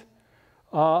can't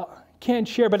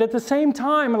share. But at the same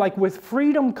time, like with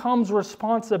freedom comes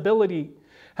responsibility.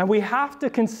 And we have to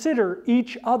consider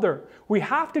each other. We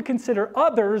have to consider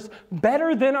others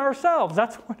better than ourselves.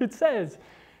 That's what it says.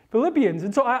 Philippians.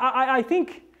 And so I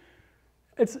think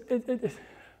is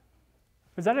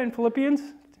that in Philippians?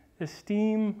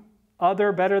 Esteem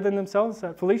other better than themselves? Is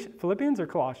that Philippians or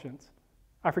Colossians?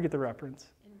 I forget the reference.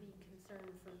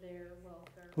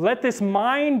 Let this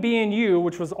mind be in you,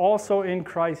 which was also in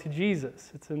Christ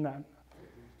Jesus. It's in that.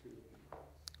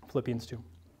 Philippians 2.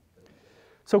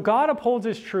 So God upholds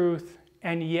his truth,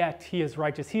 and yet he is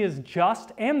righteous. He is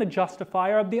just and the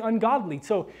justifier of the ungodly.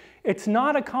 So it's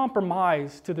not a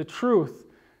compromise to the truth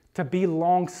to be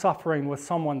long-suffering with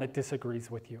someone that disagrees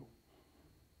with you.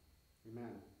 Amen.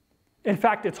 In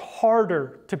fact, it's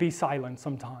harder to be silent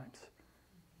sometimes.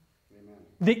 Amen.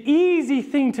 The easy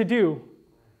thing to do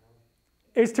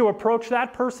is to approach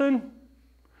that person,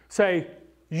 say,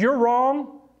 you're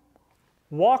wrong,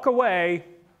 walk away.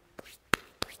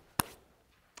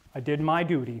 I did my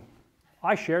duty.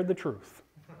 I shared the truth.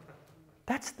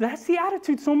 That's the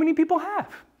attitude so many people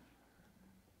have.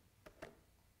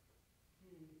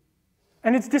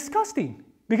 And it's disgusting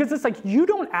because it's like you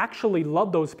don't actually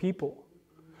love those people.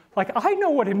 Like I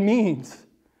know what it means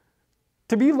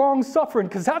to be long-suffering,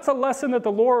 because that's a lesson that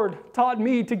the Lord taught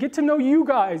me, to get to know you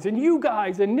guys and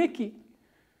Nikki.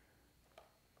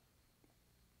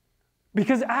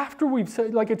 Because after we've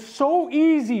said, like, it's so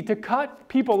easy to cut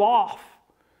people off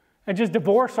and just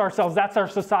divorce ourselves. That's our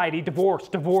society. Divorce.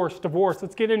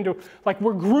 Let's get into, like,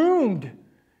 we're groomed.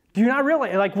 Do you not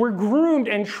realize? Like, we're groomed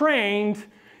and trained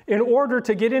in order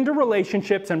to get into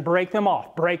relationships and break them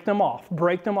off.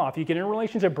 You get in a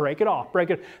relationship, break it off.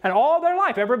 And all their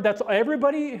life, that's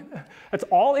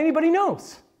all anybody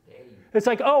knows. It's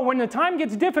like, oh, when the time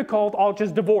gets difficult, I'll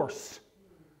just divorce.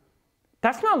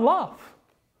 That's not love.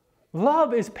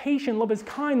 Love is patient, love is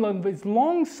kind, love is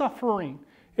long-suffering.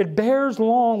 It bears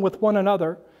long with one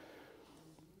another.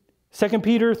 2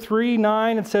 Peter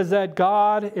 3:9, it says that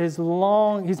God is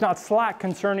he's not slack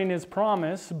concerning his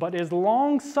promise, but is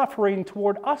long-suffering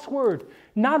toward usward,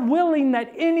 not willing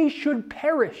that any should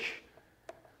perish.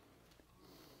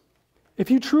 If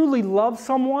you truly love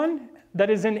someone that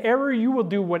is in error, you will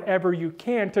do whatever you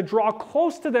can to draw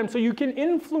close to them so you can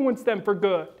influence them for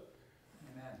good.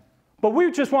 Amen. But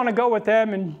we just want to go with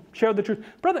them and share the truth.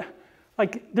 Brother,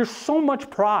 like, there's so much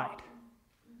pride.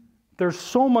 There's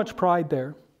so much pride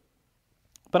there.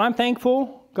 But I'm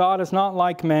thankful God is not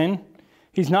like men.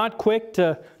 He's not quick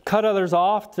to cut others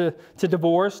off, to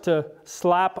divorce, to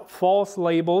slap false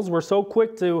labels. We're so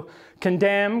quick to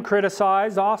condemn,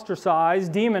 criticize, ostracize,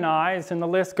 demonize, and the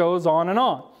list goes on and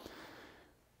on.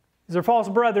 These are false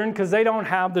brethren because they don't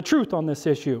have the truth on this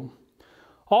issue.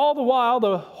 All the while,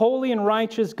 the holy and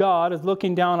righteous God is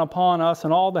looking down upon us,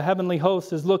 and all the heavenly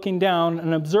host is looking down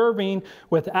and observing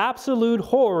with absolute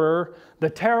horror the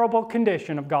terrible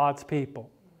condition of God's people.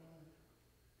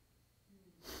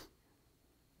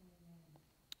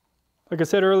 Like I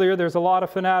said earlier, there's a lot of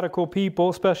fanatical people,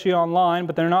 especially online,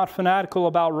 but they're not fanatical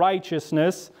about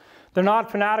righteousness. They're not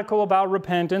fanatical about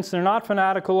repentance. They're not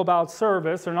fanatical about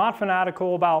service. They're not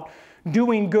fanatical about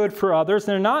doing good for others.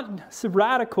 They're not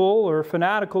radical or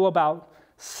fanatical about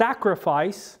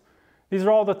sacrifice. These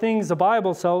are all the things the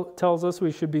Bible tells us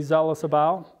we should be zealous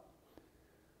about.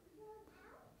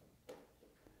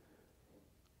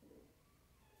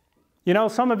 You know,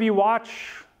 some of you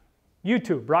watch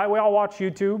YouTube, right? We all watch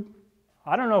YouTube.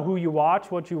 I don't know who you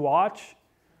watch, what you watch.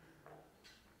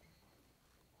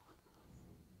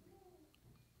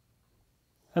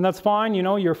 And that's fine, you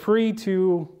know, you're free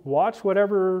to watch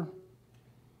whatever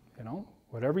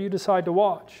you decide to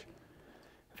watch.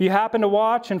 If you happen to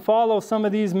watch and follow some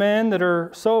of these men that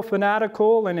are so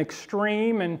fanatical and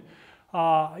extreme and,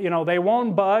 they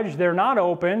won't budge, they're not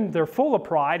open, they're full of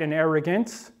pride and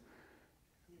arrogance.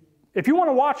 If you want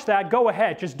to watch that, go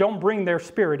ahead. Just don't bring their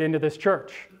spirit into this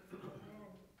church.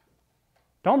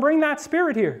 Don't bring that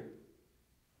spirit here.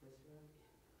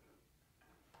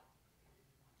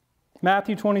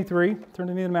 Matthew 23. Turn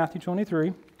to me to Matthew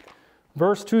 23.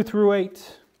 Verse 2 through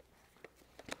 8.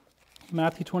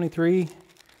 Matthew 23,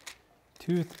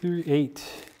 2 through 8.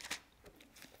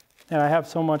 And I have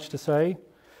so much to say.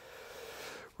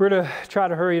 We're going to try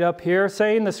to hurry it up here.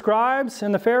 Saying, the scribes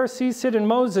and the Pharisees sit in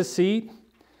Moses' seat.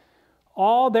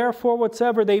 All therefore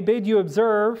whatsoever they bid you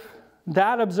observe,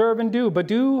 that observe and do, but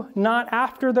do not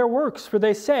after their works, for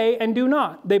they say and do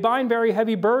not. They bind very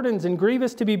heavy burdens and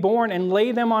grievous to be borne and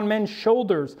lay them on men's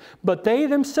shoulders, but they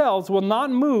themselves will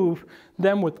not move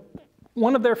them with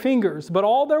one of their fingers, but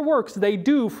all their works they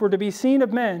do for to be seen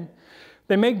of men.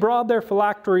 They make broad their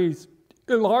phylacteries,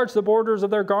 enlarge the borders of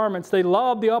their garments. They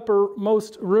love the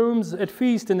uppermost rooms at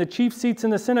feast and the chief seats in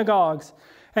the synagogues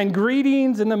and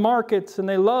greetings in the markets, and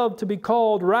they love to be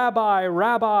called Rabbi,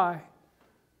 Rabbi.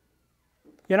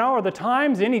 You know, are the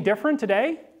times any different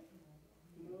today?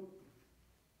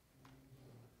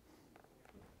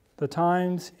 The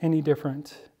times any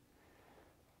different?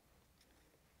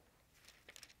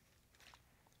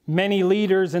 Many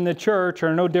leaders in the church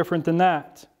are no different than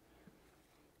that.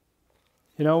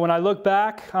 You know, when I look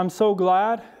back, I'm so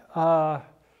glad.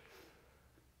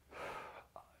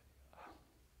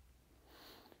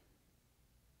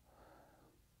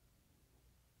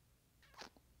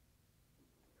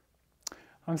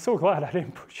 I'm so glad I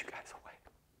didn't push you guys away.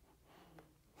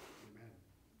 Amen.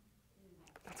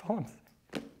 That's all I'm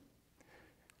saying.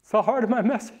 It's the heart of my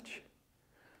message.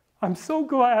 I'm so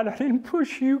glad I didn't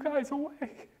push you guys away.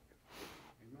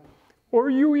 Amen. Or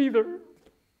you either.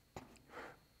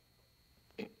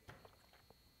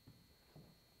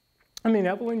 I mean,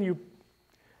 Evelyn, you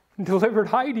delivered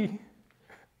Heidi.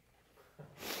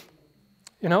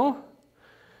 You know?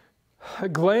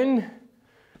 Glenn,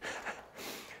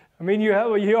 I mean, you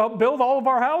helped build all of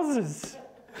our houses.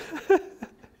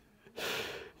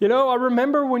 You know, I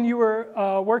remember when you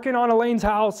were working on Elaine's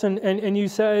house and you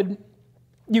said,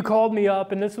 you called me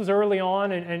up, and this was early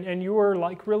on, and you were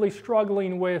like really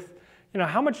struggling with, you know,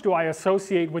 how much do I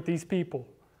associate with these people?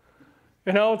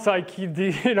 You know, it's like,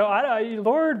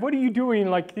 Lord, what are you doing?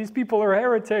 Like, these people are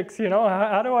heretics, you know,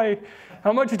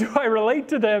 how much do I relate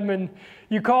to them? And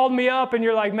you called me up and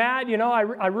you're like, Matt, you know, I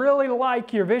really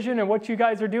like your vision and what you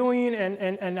guys are doing,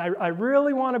 and I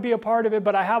really want to be a part of it,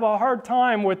 but I have a hard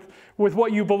time with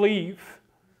what you believe,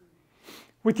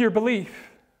 with your belief.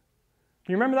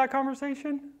 Do you remember that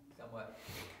conversation? Somewhat.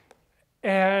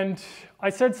 And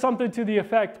I said something to the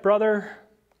effect, brother,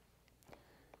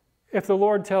 if the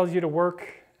Lord tells you to work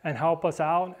and help us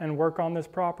out and work on this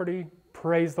property,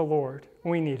 praise the Lord.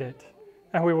 We need it.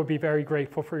 And we will be very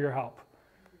grateful for your help.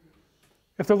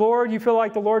 If you feel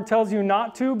like the Lord tells you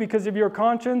not to because of your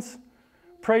conscience,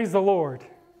 praise the Lord.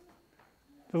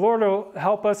 The Lord will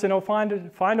help us and He'll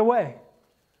find a way.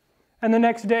 And the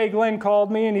next day, Glenn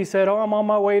called me and he said, I'm on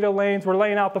my way to Lane's. We're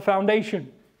laying out the foundation.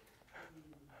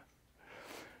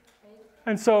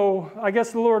 And so I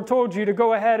guess the Lord told you to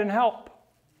go ahead and help.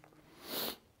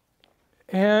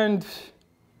 And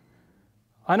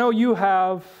I know you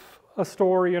have a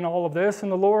story in all of this, and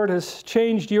the Lord has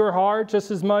changed your heart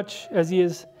just as much as He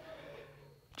has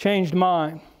changed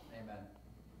mine. Amen.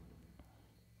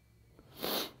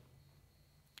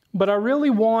 But I really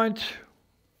want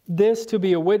this to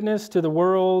be a witness to the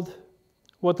world,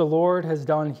 what the Lord has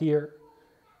done here.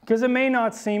 Because it may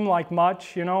not seem like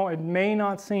much, you know, it may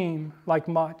not seem like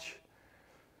much.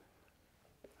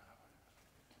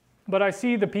 But I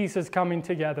see the pieces coming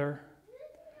together,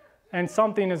 and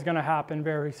something is going to happen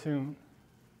very soon.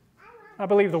 I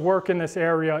believe the work in this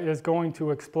area is going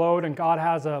to explode, and God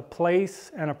has a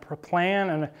place and a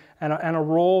plan and a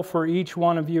role for each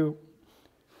one of you.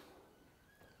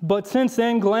 But since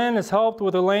then, Glenn has helped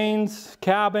with Elaine's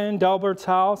cabin, Delbert's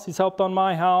house. He's helped on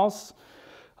my house.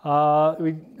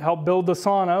 We helped build the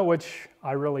sauna, which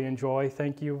I really enjoy.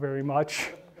 Thank you very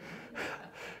much.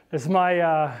 It's my,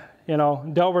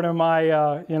 Delbert and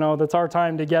my, that's our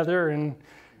time together. And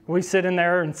we sit in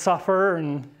there and suffer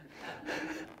and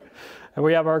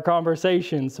we have our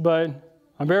conversations. But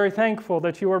I'm very thankful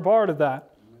that you were part of that.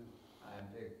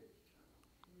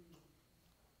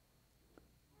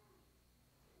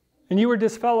 And you were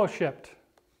disfellowshipped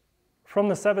from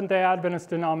the Seventh-day Adventist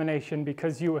denomination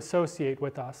because you associate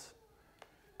with us.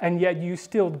 And yet you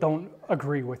still don't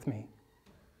agree with me.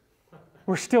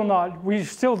 We still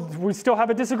have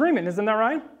a disagreement, isn't that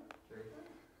right?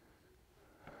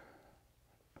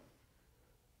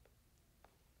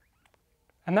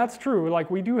 And that's true,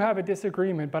 like we do have a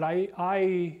disagreement, but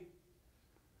I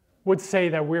would say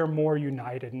that we're more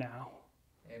united now.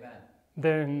 Amen.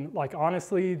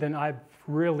 Than I've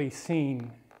really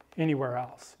seen anywhere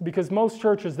else. Because most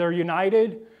churches, they're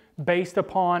united based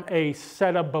upon a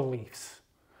set of beliefs.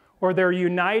 Or they're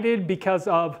united because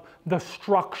of the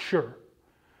structure.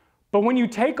 But when you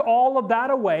take all of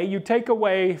that away, you take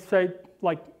away, say,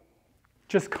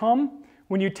 just come.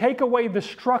 When you take away the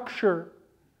structure,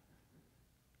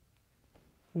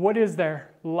 what is there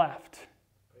left?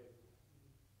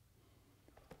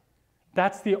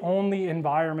 That's the only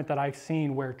environment that I've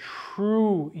seen where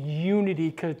true unity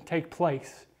could take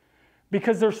place.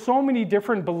 Because there's so many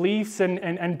different beliefs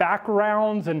and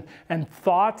backgrounds and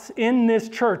thoughts in this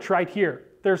church right here.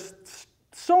 There's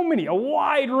so many, a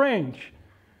wide range.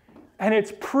 And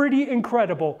it's pretty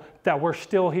incredible that we're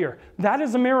still here. That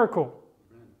is a miracle.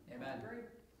 Amen.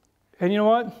 And you know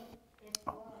what?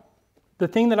 The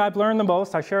thing that I've learned the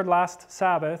most, I shared last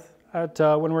Sabbath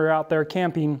when we were out there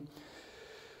camping.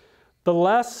 The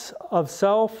less of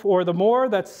self, or the more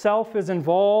that self is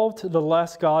involved, the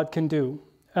less God can do.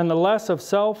 And the less of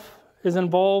self is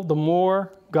involved, the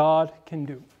more God can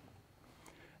do.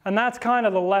 And that's kind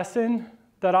of the lesson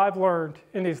that I've learned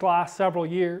in these last several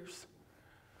years.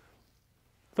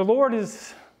 The Lord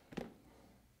is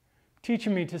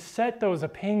teaching me to set those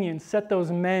opinions, set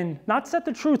those men, not set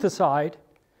the truth aside,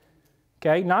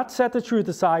 okay? Not set the truth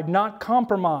aside, not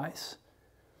compromise.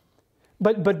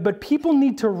 But people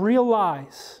need to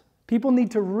realize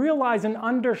and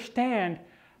understand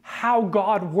how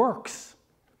God works.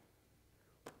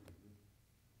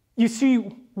 You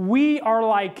see, we are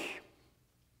like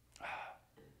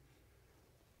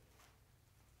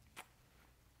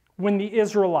when the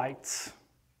Israelites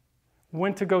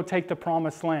went to go take the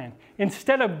promised land.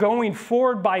 Instead of going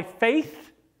forward by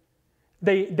faith,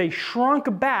 they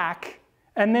shrunk back,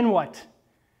 and then what?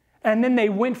 And then they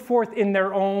went forth in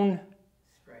their own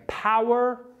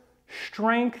power,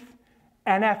 strength,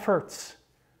 and efforts.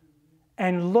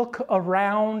 And look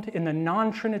around in the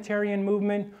non-Trinitarian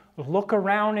movement, look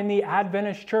around in the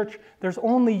Adventist church. There's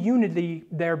only unity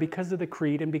there because of the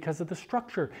creed and because of the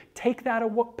structure. Take that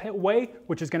away,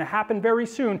 which is going to happen very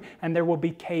soon, and there will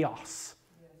be chaos.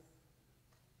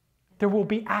 There will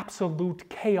be absolute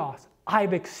chaos.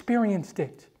 I've experienced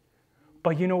it.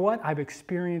 But you know what? I've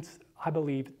experienced, I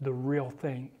believe, the real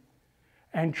thing.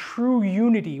 And true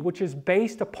unity, which is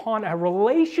based upon a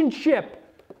relationship.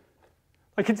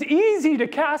 Like, it's easy to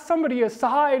cast somebody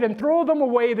aside and throw them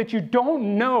away that you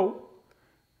don't know.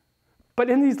 But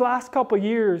in these last couple of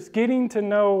years, getting to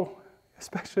know,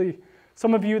 especially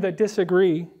some of you that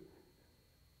disagree,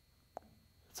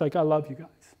 it's like, I love you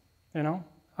guys. You know?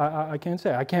 I can't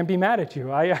say. I can't be mad at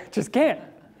you. I just can't.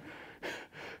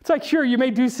 It's like, sure, you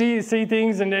may see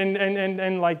things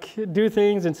and like do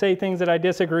things and say things that I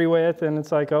disagree with, and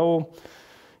it's like, oh,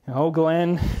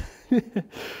 Glenn.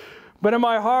 But in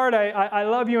my heart, I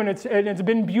love you, and it's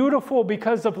been beautiful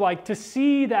because of to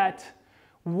see that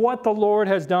what the Lord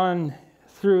has done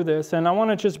through this. And I want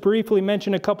to just briefly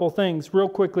mention a couple things real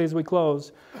quickly as we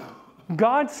close.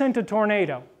 God sent a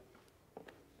tornado.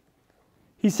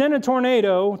 He sent a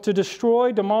tornado to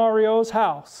destroy DeMario's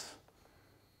house.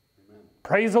 Amen.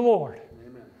 Praise the Lord.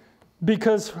 Amen.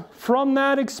 Because from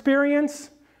that experience,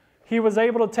 he was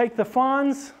able to take the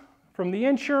funds from the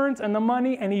insurance and the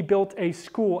money, and he built a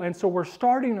school. And so we're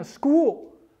starting a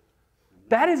school.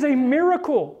 That is a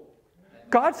miracle.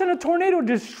 God sent a tornado to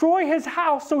destroy his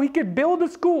house so he could build a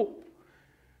school.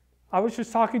 I was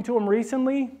just talking to him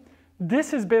recently.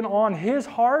 This has been on his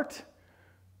heart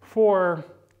for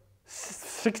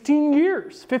 16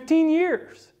 years, 15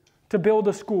 years to build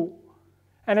a school.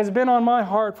 And it's been on my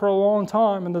heart for a long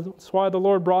time, and that's why the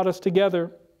Lord brought us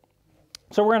together.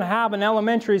 So we're going to have an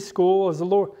elementary school as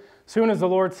soon as the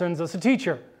Lord sends us a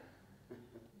teacher.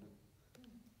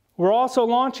 We're also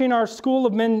launching our School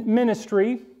of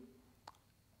Ministry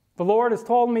The Lord has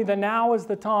told me that now is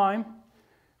the time.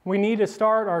 We need to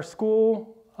start our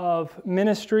school of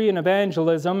ministry and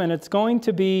evangelism, and it's going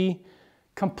to be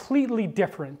completely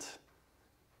different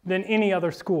than any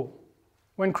other school.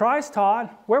 When Christ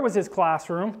taught, where was his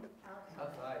classroom?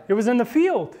 Outside. It was in the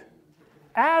field,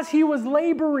 as he was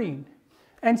laboring.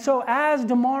 And so as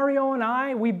DeMario and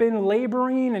I, we've been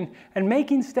laboring and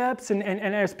making steps, and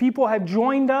as people have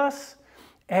joined us,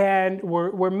 and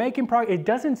we're making progress. It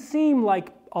doesn't seem like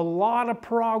a lot of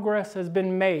progress has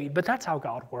been made, but that's how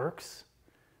God works.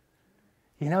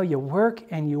 You know, you work,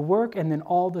 and then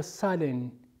all of a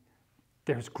sudden,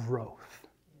 there's growth.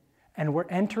 And we're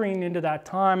entering into that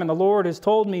time, and the Lord has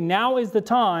told me now is the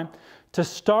time to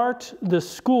start the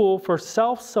school for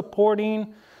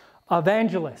self-supporting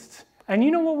evangelists. And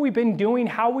you know what we've been doing,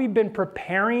 how we've been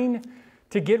preparing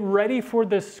to get ready for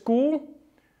this school?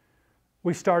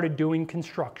 We started doing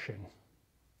construction.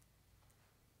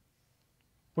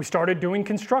 We started doing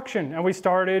construction, and we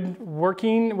started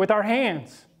working with our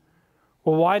hands.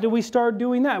 Well, why did we start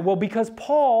doing that? Well, because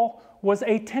Paul was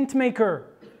a tent maker,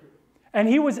 and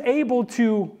he was able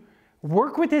to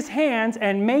work with his hands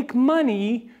and make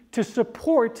money to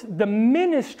support the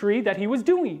ministry that he was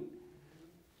doing.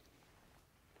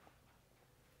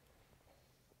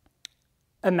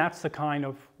 And that's the kind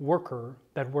of worker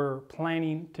that we're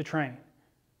planning to train.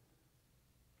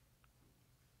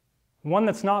 One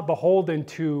that's not beholden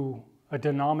to a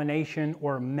denomination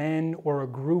or men or a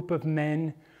group of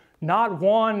men. Not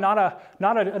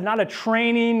a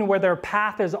training where their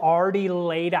path is already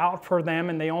laid out for them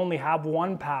and they only have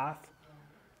one path.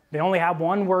 They only have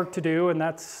one work to do, and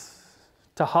that's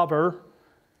to hover.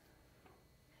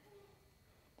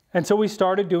 And so we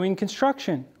started doing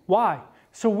construction. Why?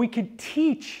 So we could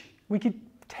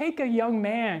take a young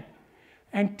man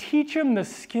and teach him the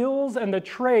skills and the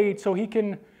trade so he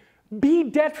can be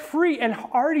debt-free and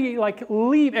already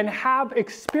leave and have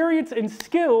experience and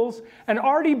skills and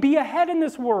already be ahead in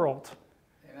this world.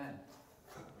 Amen.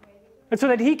 And so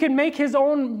that he can make his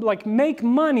own, make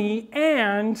money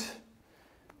and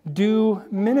do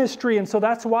ministry. And so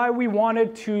that's why we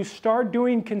wanted to start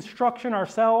doing construction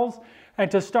ourselves and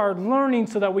to start learning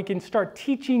so that we can start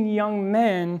teaching young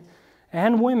men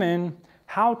and women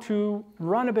how to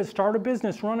run a business, start a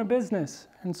business, run a business.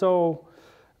 And so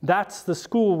that's the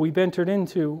school we've entered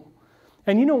into.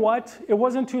 And you know what? It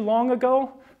wasn't too long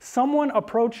ago, someone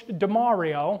approached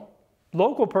DeMario,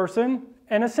 local person,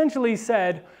 and essentially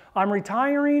said, I'm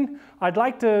retiring. I'd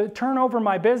like to turn over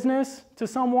my business to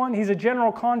someone. He's a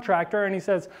general contractor, and he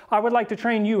says, I would like to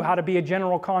train you how to be a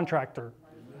general contractor.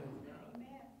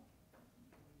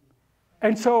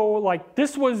 And so,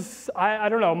 this was, I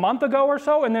don't know, a month ago or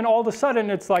so, and then all of a sudden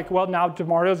it's well, now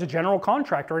DeMario's a general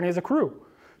contractor and he has a crew.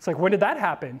 It's when did that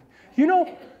happen? You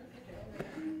know,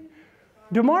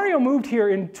 DeMario moved here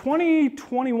in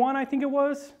 2021, I think it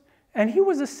was, and he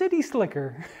was a city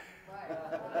slicker.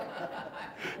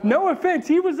 No offense,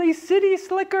 he was a city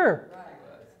slicker.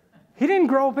 He didn't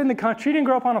grow up in the country, he didn't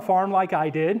grow up on a farm like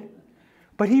I did,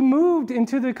 but he moved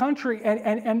into the country, and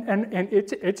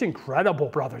it's incredible,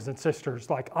 brothers and sisters.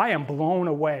 I am blown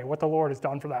away what the Lord has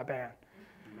done for that man.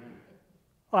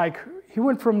 He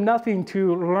went from nothing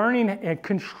to learning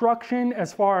construction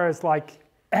as far as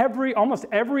almost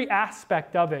every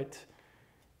aspect of it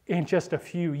in just a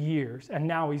few years. And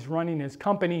now he's running his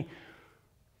company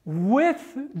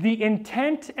with the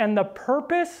intent and the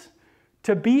purpose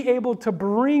to be able to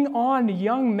bring on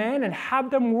young men and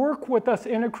have them work with us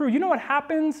in a crew. You know what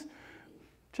happens?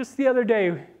 Just the other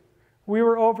day, we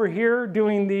were over here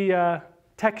doing the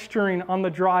texturing on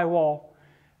the drywall.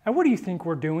 And what do you think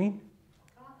we're doing?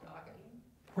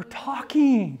 We're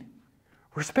talking.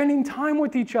 We're spending time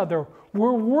with each other.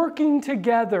 We're working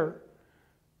together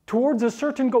towards a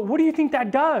certain goal. What do you think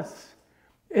that does?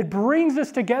 It brings us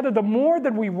together. The more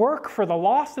that we work for the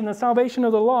lost and the salvation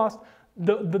of the lost,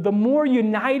 the more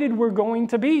united we're going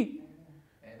to be.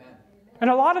 Amen. And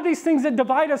a lot of these things that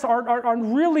divide us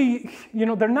aren't really,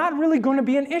 they're not really going to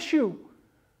be an issue.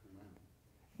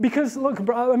 Because look,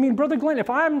 Brother Glenn, if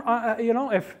I'm,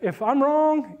 if I'm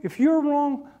wrong, if you're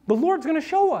wrong, the Lord's going to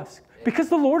show us because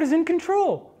the Lord is in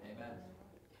control. Amen.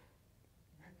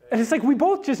 And it's we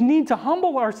both just need to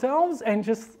humble ourselves and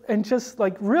just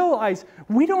realize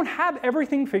we don't have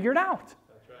everything figured out.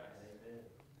 That's right.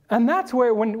 And that's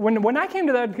where when I came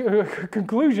to that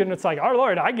conclusion, it's our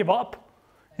Lord, I give up.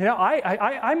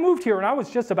 I moved here and I was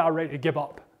just about ready to give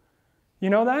up. You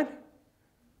know that?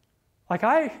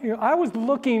 I was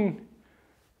looking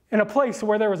in a place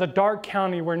where there was a dark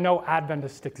county where no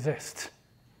Adventists exist.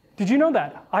 Did you know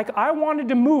that? I wanted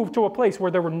to move to a place where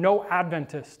there were no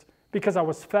Adventists because I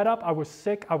was fed up, I was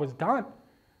sick, I was done.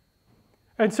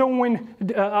 And so when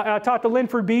I talked to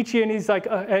Linford Beachy, and he's like,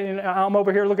 and I'm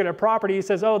over here looking at property, he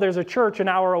says, oh, there's a church an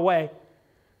hour away.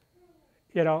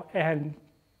 You know, and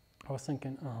I was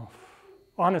thinking, oh,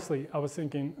 honestly, I was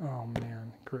thinking, oh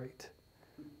man, great.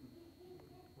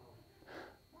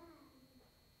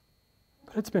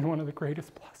 But it's been one of the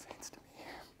greatest blessings to me.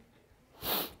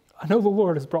 I know the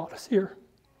Lord has brought us here.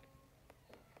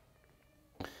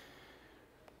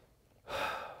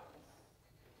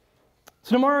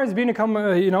 So tomorrow he's become,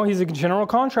 he's a general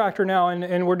contractor now,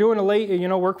 and we're doing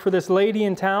work for this lady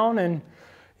in town, and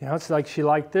it's like she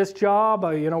liked this job.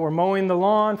 We're mowing the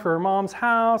lawn for her mom's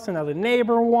house, and now the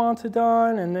neighbor wants it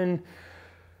done, and then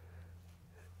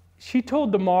she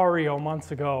told Demario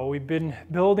months ago, we've been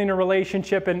building a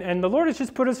relationship, and the Lord has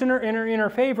just put us in her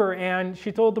favor, and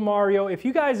she told Demario, if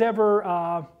you guys ever,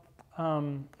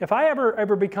 if I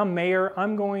ever become mayor,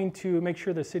 I'm going to make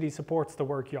sure the city supports the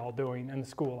work y'all doing and the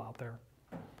school out there.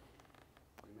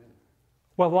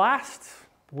 Well, last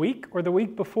week or the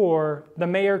week before, the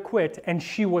mayor quit and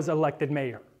she was elected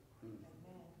mayor.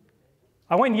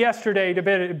 I went yesterday to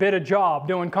bid a job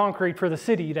doing concrete for the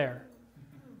city there.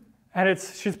 And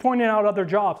she's pointing out other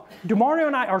jobs. Demario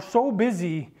and I are so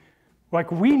busy,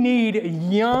 like we need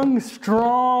young,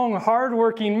 strong,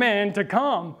 hardworking men to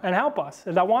come and help us.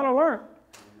 And I want to learn.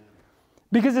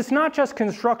 Because it's not just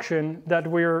construction that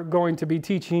we're going to be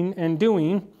teaching and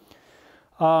doing.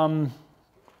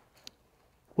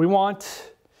 We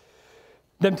want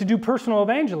them to do personal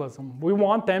evangelism. We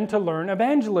want them to learn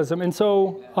evangelism. And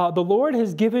so the Lord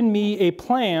has given me a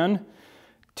plan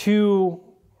to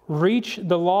reach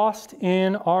the lost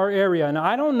in our area. And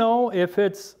I don't know if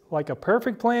it's like a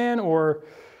perfect plan, or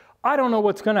I don't know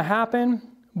what's going to happen,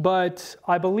 but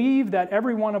I believe that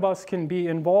every one of us can be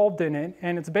involved in it.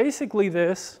 And it's basically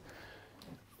this.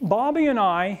 Bobby and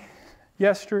I,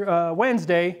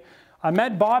 Wednesday, I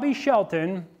met Bobby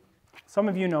Shelton. Some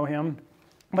of you know him,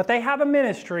 but they have a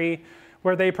ministry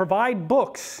where they provide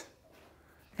books,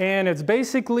 and it's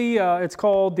basically, it's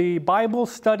called the Bible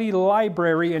Study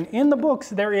Library, and in the books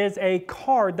there is a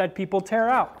card that people tear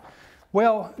out.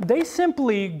 Well, they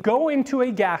simply go into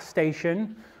a gas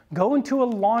station, go into a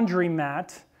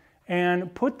laundromat,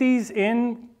 and put these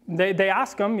in. They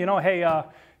ask them, hey,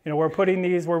 we're putting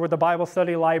these, we're with the Bible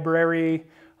Study Library,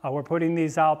 we're putting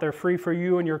these out, they're free for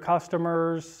you and your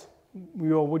customers.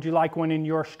 Would you like one in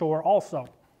your store also?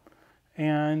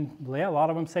 And a lot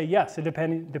of them say yes. It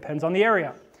depends on the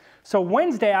area. So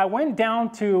Wednesday, I went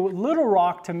down to Little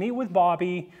Rock to meet with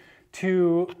Bobby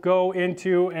to go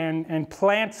into and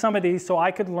plant some of these so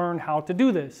I could learn how to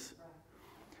do this.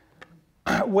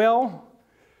 Well,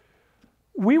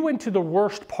 we went to the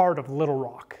worst part of Little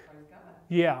Rock.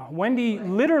 Yeah, Wendy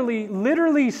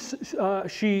literally,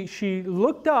 she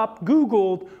looked up,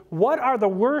 Googled, what are the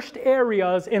worst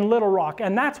areas in Little Rock?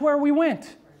 And that's where we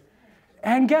went.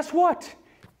 And guess what?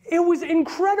 It was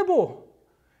incredible.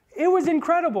 It was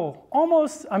incredible.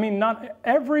 Not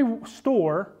every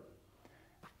store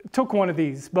took one of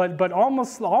these, but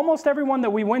almost everyone that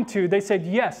we went to, they said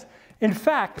yes. In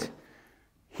fact,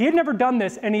 he had never done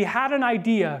this, and he had an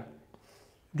idea.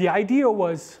 The idea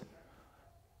was,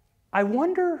 I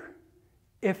wonder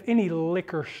if any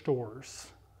liquor stores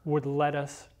would let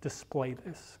us display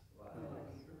this.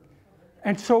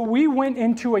 And so we went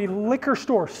into a liquor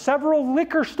store, several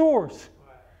liquor stores.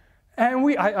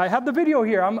 And I have the video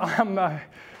here. I'm going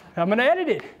to edit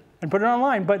it and put it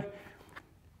online. But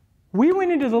we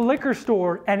went into the liquor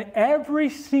store, and every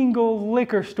single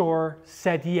liquor store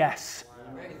said yes.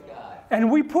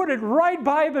 And we put it right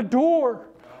by the door,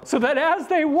 so that as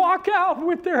they walk out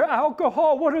with their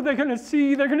alcohol, what are they going to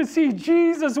see? They're going to see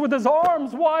Jesus with his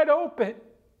arms wide open.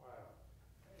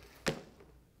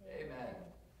 Amen.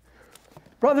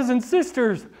 Brothers and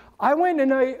sisters, I went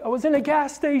and I was in a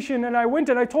gas station, and I went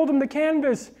and I told them the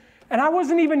canvas, and I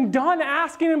wasn't even done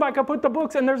asking if I could put the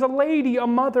books, and there's a lady, a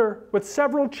mother with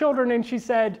several children, and she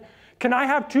said, "Can I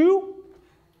have two?"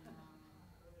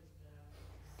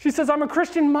 She says, I'm a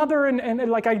Christian mother, and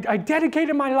I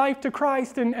dedicated my life to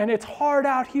Christ, and it's hard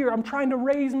out here. I'm trying to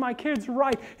raise my kids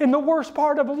right in the worst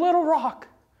part of Little Rock.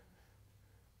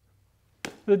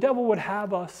 The devil would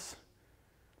have us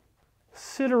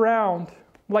sit around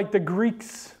like the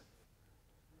Greeks,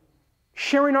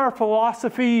 sharing our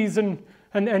philosophies and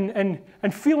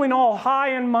feeling all high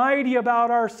and mighty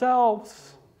about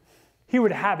ourselves. He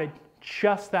would have it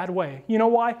just that way. You know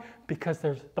why? Because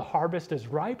the harvest is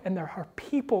ripe, and there are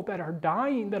people that are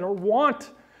dying, that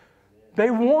want. They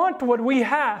want what we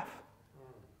have.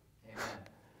 Amen.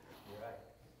 You're right.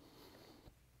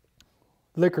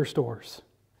 Liquor stores.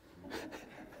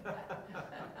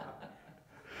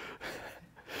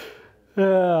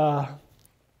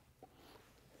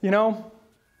 You know,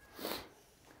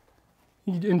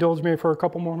 you indulge me for a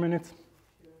couple more minutes.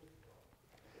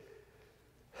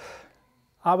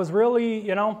 I was really,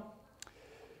 you know,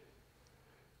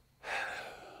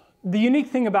 the unique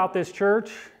thing about this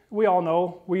church, we all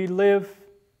know, we live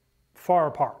far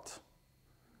apart.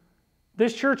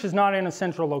 This church is not in a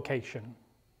central location.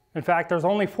 In fact, there's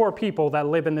only 4 people that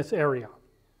live in this area.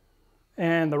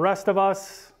 And the rest of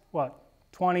us,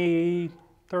 20,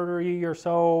 30 or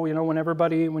so, you know,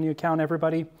 when you count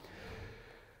everybody,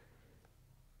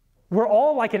 we're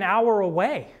all like an hour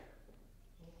away.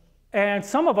 And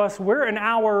some of us, we're an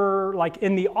hour like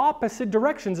in the opposite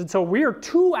directions. And so we're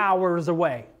 2 hours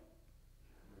away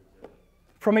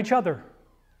from each other.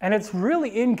 And it's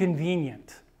really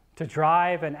inconvenient to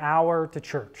drive an hour to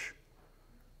church.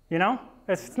 You know,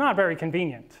 it's not very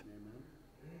convenient.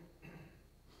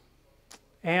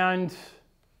 And,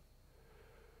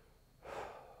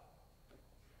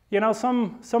 you know,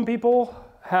 some people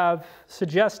have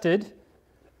suggested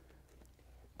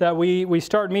that we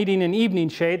start meeting in evening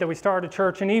shade, that we start a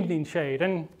church in evening shade.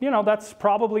 And, you know, that's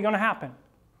probably going to happen.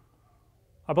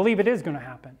 I believe it is going to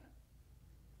happen.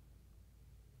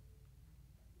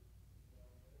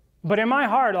 But in my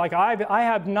heart, like I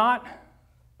have not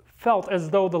felt as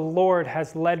though the Lord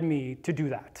has led me to do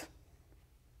that,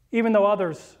 even though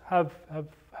others have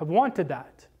wanted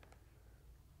that.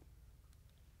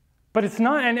 But it's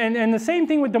not, and the same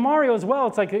thing with DeMario as well.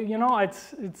 It's like, you know,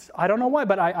 it's I don't know why,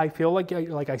 but I feel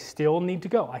like I still need to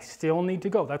go. I still need to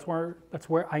go. That's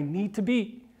where I need to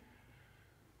be.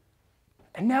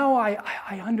 And now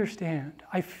I understand.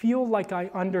 I feel like I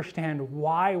understand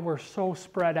why we're so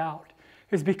spread out.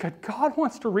 Is because God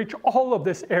wants to reach all of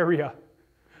this area.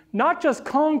 Not just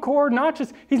Concord,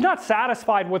 He's not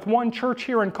satisfied with one church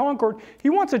here in Concord. He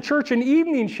wants a church in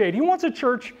Evening Shade. He wants a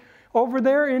church over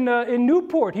there in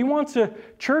Newport. He wants a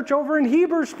church over in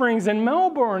Heber Springs and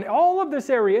Melbourne, all of this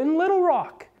area, in Little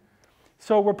Rock.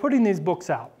 So we're putting these books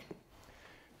out.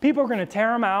 People are going to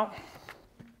tear them out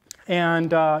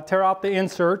and tear out the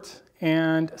inserts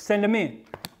and send them in.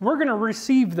 We're going to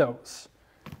receive those.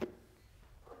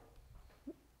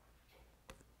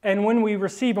 And when we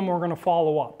receive them, we're going to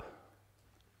follow up.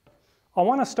 I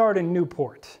want to start in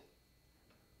Newport.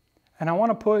 And I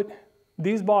want to put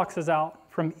these boxes out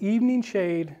from Evening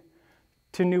Shade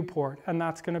to Newport. And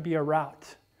that's going to be a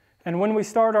route. And when we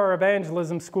start our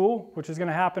evangelism school, which is going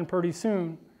to happen pretty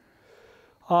soon,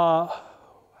 how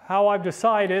I've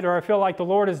decided, or I feel like the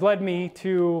Lord has led me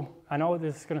to, I know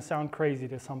this is going to sound crazy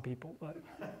to some people, but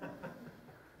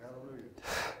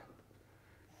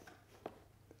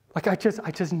like I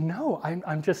just know.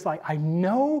 I'm just like, I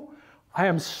know, I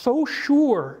am so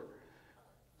sure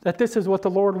that this is what the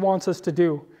Lord wants us to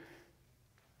do.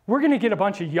 We're going to get a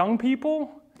bunch of young people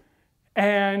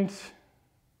and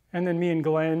then me and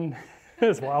Glenn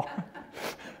as well.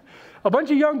 A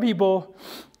bunch of young people,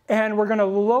 and we're going to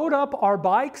load up our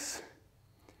bikes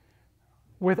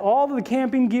with all the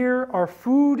camping gear, our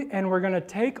food, and we're going to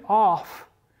take off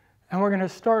and we're going to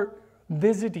start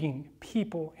visiting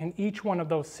people in each one of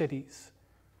those cities.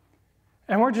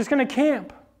 And we're just going to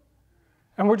camp.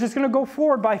 And we're just going to go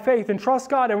forward by faith and trust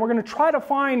God. And we're going to try to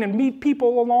find and meet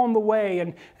people along the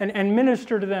way and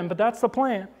minister to them. But that's the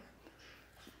plan.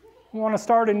 We want to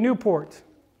start in Newport.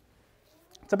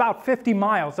 It's about 50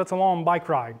 miles. That's a long bike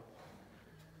ride.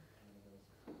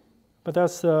 But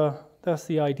that's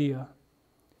the idea.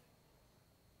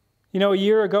 You know, a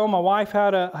year ago, my wife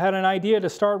had an idea to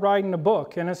start writing a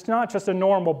book. And it's not just a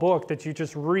normal book that you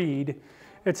just read.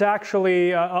 It's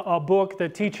actually a book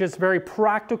that teaches very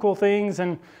practical things.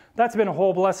 And that's been a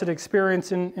whole blessed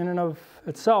experience in and of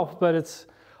itself. But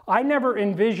I never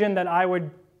envisioned that I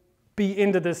would be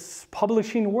into this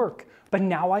publishing work. But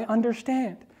now I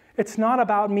understand. It's not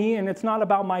about me and it's not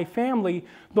about my family.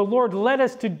 The Lord led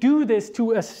us to do this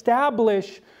to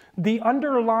establish the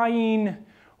underlying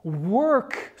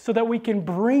work so that we can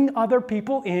bring other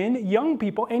people in, young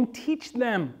people, and teach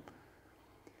them.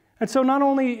 And so not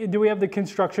only do we have the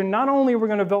construction, not only are we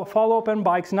going to follow up on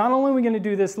bikes, not only are we going to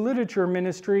do this literature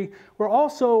ministry, we're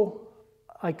also,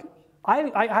 like,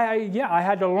 I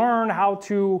had to learn how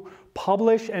to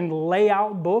publish and lay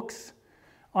out books.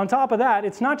 On top of that,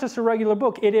 it's not just a regular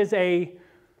book, it is a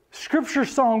scripture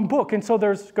song book. And so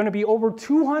there's going to be over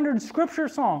 200 scripture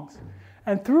songs.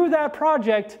 And through that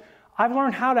project, I've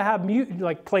learned how to have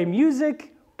play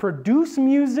music, produce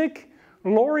music.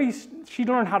 Lori, she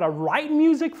learned how to write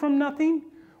music from nothing.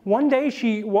 One day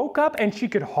she woke up and she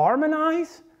could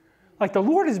harmonize. Like, the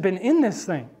Lord has been in this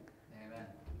thing. Amen.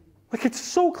 Like, it's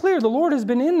so clear the Lord has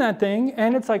been in that thing.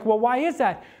 And it's like, well, why is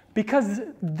that? Because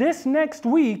this next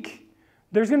week,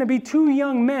 there's going to be 2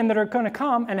 young men that are going to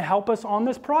come and help us on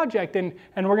this project. And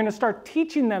we're going to start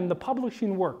teaching them the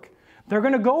publishing work. They're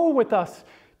going to go with us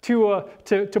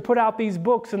to put out these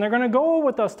books. And they're going to go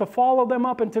with us to follow them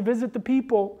up and to visit the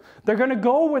people. They're going to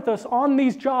go with us on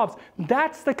these jobs.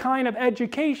 That's the kind of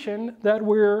education that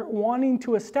we're wanting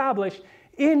to establish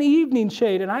in Evening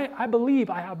Shade. And I believe,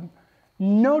 I have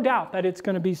no doubt that it's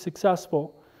going to be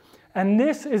successful. And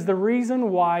this is the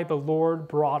reason why the Lord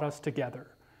brought us together.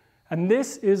 And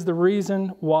this is the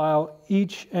reason why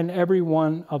each and every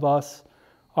one of us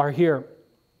are here.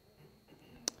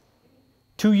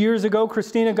 2 years ago,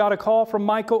 Christina got a call from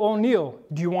Michael O'Neill.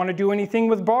 Do you want to do anything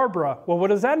with Barbara? Well, what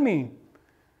does that mean?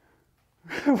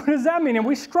 What does that mean? And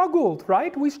we struggled,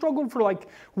 right? We struggled for like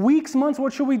weeks, months.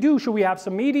 What should we do? Should we have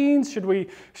some meetings? Should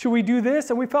we do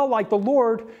this? And we felt like the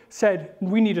Lord said,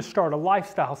 we need to start a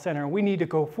lifestyle center. We need to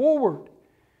go forward.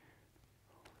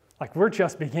 Like we're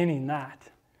just beginning that.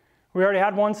 We already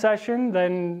had one session,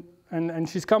 and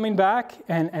she's coming back,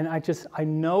 and I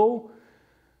know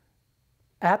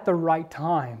at the right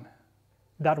time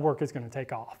that work is going to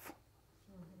take off.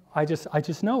 I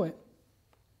just know it.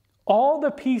 All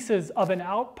the pieces of an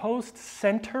outpost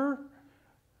center,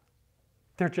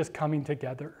 they're just coming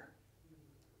together.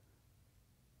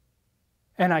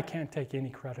 And I can't take any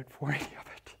credit for any of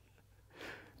it.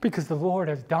 Because the Lord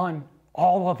has done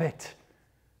all of it.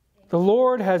 The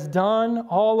Lord has done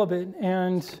all of it.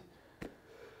 And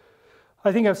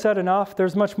I think I've said enough.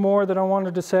 There's much more that I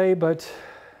wanted to say, but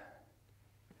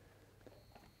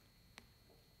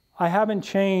I haven't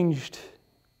changed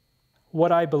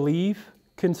what I believe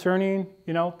concerning,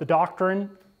 the doctrine,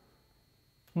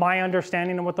 my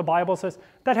understanding of what the Bible says.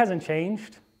 That hasn't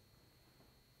changed.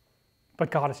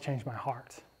 But God has changed my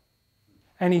heart.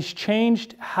 And He's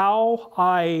changed how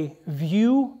I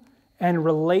view and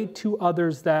relate to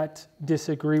others that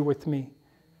disagree with me.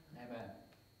 Amen.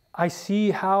 I see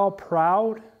how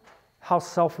proud, how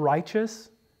self-righteous.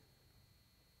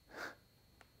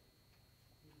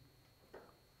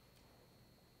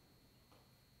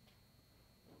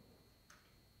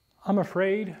 I'm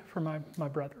afraid for my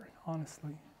brethren,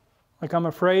 honestly. Like I'm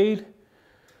afraid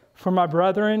for my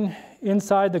brethren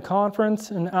inside the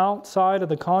conference and outside of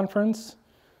the conference.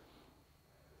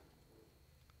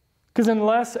 Because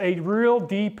unless a real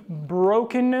deep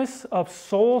brokenness of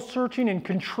soul searching and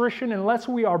contrition, unless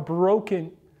we are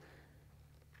broken,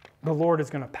 the Lord is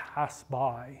going to pass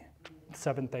by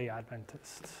Seventh-day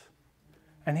Adventists.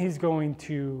 And He's going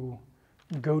to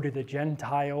go to the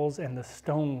Gentiles, and the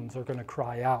stones are going to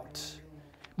cry out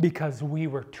because we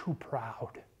were too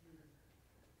proud.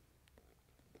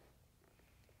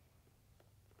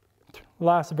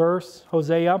 Last verse,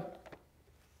 Hosea.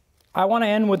 I want to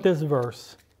end with this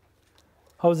verse.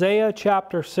 Hosea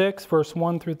chapter 6, verse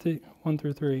 1 through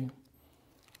 3.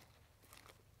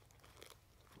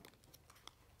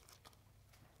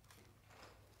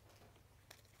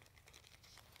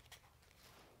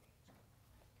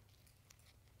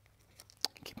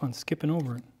 Keep on skipping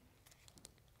over it.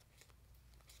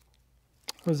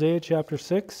 Hosea chapter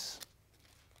 6.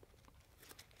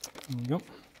 There we go. It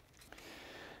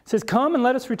says, "Come and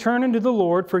let us return unto the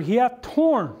Lord, for He hath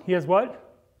torn." He has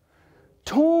what?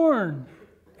 Torn.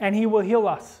 And He will heal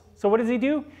us. So what does He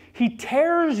do? He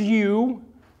tears you,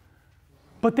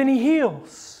 but then He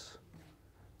heals.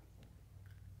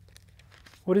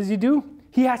 What does He do?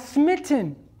 He has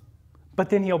smitten, but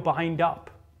then He'll bind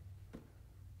up.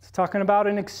 It's talking about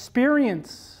an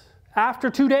experience.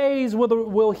 After 2 days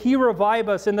will He revive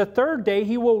us, and the third day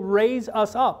He will raise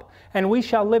us up, and we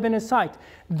shall live in His sight.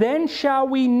 Then shall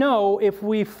we know if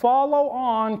we follow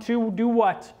on to do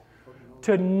what?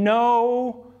 To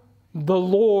know the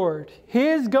Lord.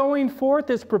 His going forth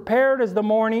is prepared as the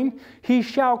morning. He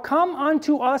shall come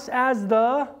unto us as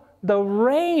the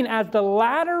rain, as the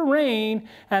latter rain,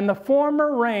 and the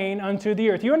former rain unto the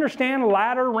earth. You understand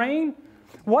latter rain?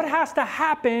 What has to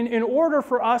happen in order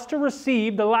for us to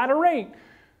receive the latter rain?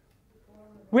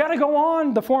 We got to go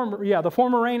on the former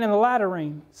rain and the latter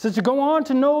rain. It says to go on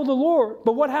to know the Lord.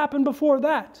 But what happened before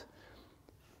that?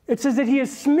 It says that He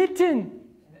is smitten.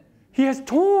 He has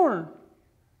torn.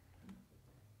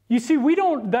 You see,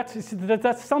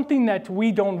 that's something that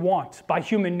we don't want by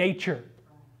human nature.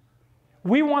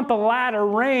 We want the latter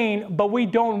rain, but we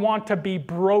don't want to be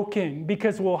broken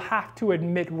because we'll have to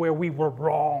admit where we were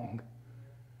wrong.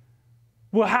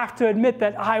 We'll have to admit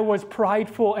that I was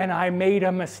prideful and I made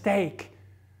a mistake.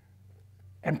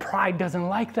 And pride doesn't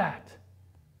like that.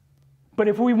 But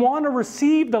if we want to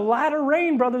receive the latter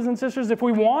rain, brothers and sisters, if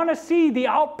we want to see the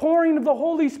outpouring of the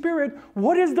Holy Spirit,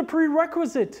 what is the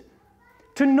prerequisite?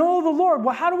 To know the Lord.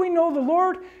 Well, how do we know the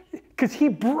Lord? Because He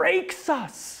breaks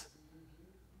us.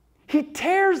 He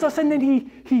tears us and then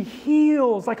he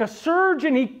heals. Like a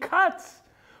surgeon, he cuts.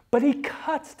 But he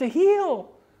cuts to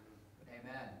heal.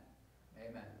 Amen.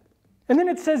 Amen. And then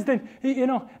it says that,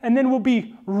 and then we'll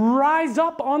be rise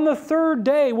up on the third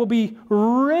day. We'll be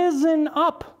risen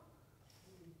up.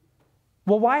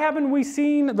 Well, why haven't we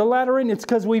seen the latter end? It's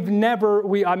because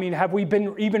have we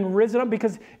been even risen up?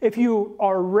 Because if you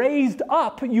are raised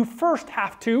up, you first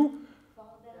have to,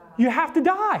 you have to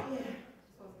die.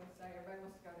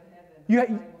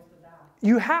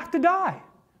 You have to die.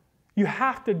 You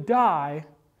have to die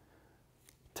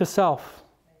to self.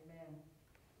 Amen.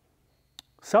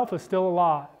 Self is still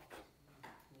alive.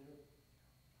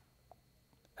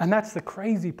 And that's the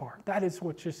crazy part. That is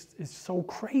what just is so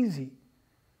crazy.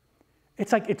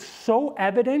 It's like it's so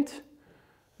evident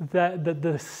that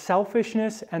the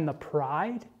selfishness and the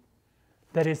pride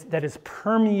that is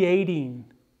permeating,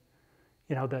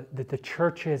 the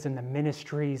churches and the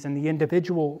ministries and the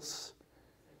individuals.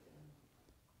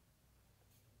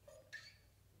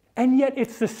 And yet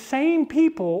it's the same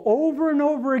people over and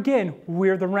over again.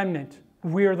 We're the remnant.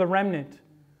 We're the remnant.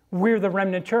 We're the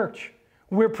remnant church.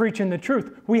 We're preaching the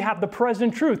truth. We have the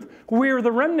present truth. We're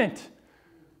the remnant.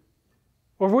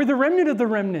 Or we're the remnant of the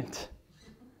remnant.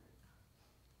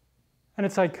 And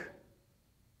it's like,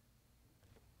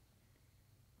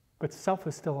 but self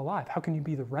is still alive. How can you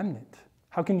be the remnant?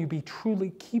 How can you be truly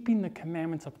keeping the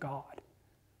commandments of God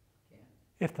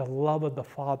if the love of the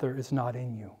Father is not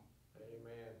in you?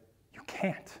 You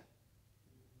can't.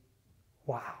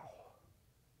 Wow.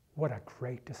 What a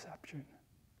great deception.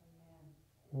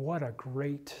 What a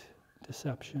great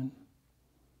deception.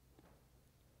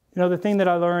 The thing that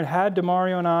I learned, had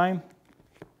DeMario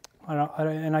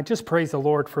and I just praise the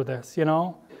Lord for this,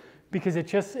 because it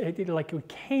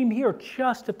came here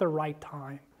just at the right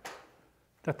time,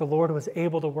 that the Lord was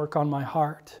able to work on my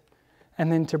heart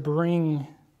and then to bring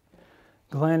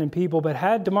Glenn and people. But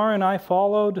had DeMario and I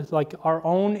followed our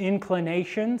own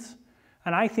inclinations,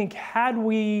 and I think had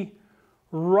we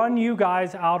run you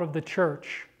guys out of the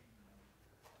church,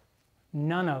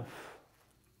 none of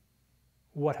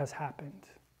what has happened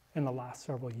in the last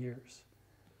several years.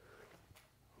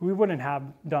 We wouldn't have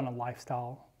done a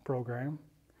lifestyle program.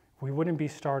 We wouldn't be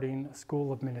starting a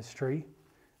school of ministry.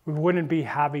 We wouldn't be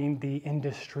having the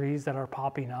industries that are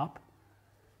popping up.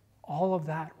 All of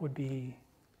that would be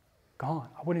gone.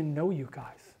 I wouldn't know you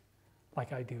guys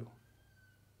like I do.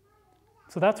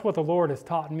 So that's what the Lord has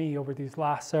taught me over these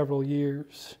last several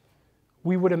years.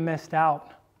 We would have missed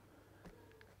out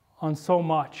on so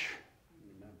much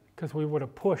because we would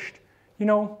have pushed.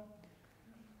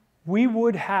 We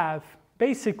would have,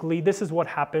 basically, this is what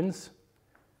happens.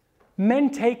 Men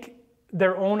take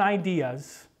their own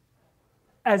ideas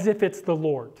as if it's the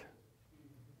Lord.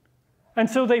 And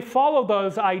so they follow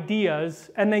those ideas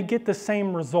and they get the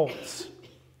same results.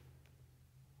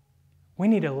 We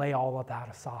need to lay all of that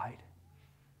aside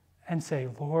and say,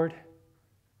 Lord,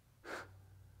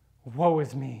 woe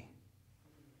is me.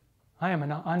 I am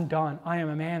undone. I am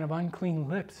a man of unclean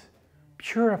lips.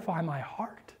 Purify my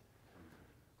heart.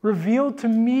 Reveal to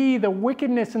me the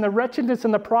wickedness and the wretchedness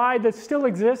and the pride that still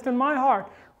exists in my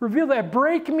heart. Reveal that.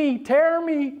 Break me. Tear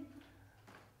me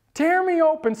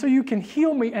open so you can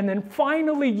heal me and then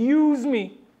finally use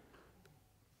me.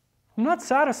 I'm not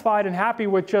satisfied and happy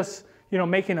with just,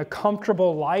 making a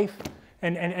comfortable life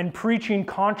and preaching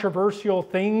controversial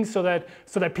things so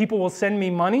that people will send me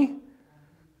money.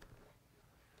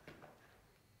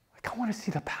 I want to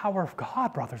see the power of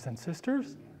God, brothers and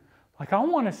sisters. I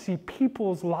want to see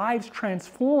people's lives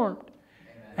transformed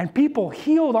and people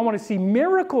healed. I want to see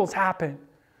miracles happen.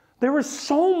 There is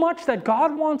so much that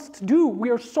God wants to do. We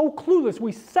are so clueless.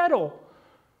 We settle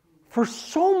for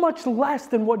so much less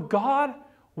than what God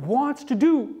wants to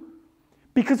do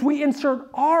because we insert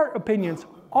our opinions,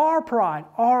 our pride,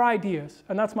 our ideas.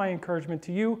 And that's my encouragement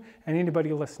to you and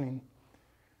anybody listening.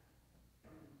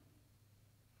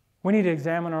 We need to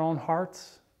examine our own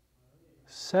hearts,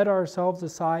 set ourselves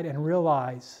aside, and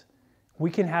realize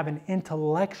we can have an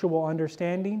intellectual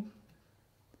understanding,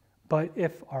 but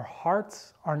if our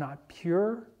hearts are not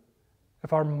pure,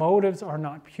 if our motives are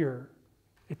not pure,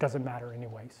 it doesn't matter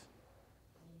anyways.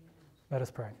 Let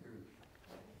us pray.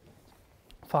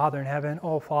 Father in heaven,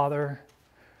 oh Father,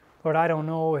 Lord, I don't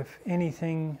know if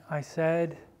anything I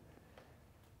said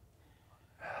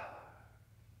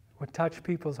would touch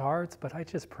people's hearts, but I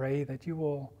just pray that you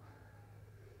will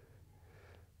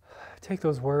take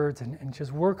those words and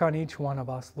just work on each one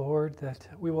of us, Lord, that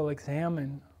we will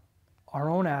examine our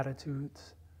own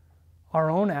attitudes, our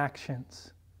own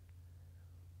actions,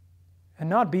 and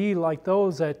not be like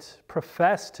those that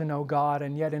profess to know God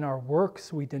and yet in our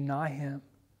works we deny Him.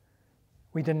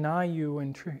 We deny you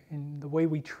in the way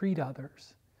we treat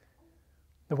others,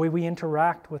 the way we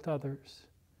interact with others.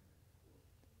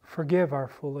 Forgive our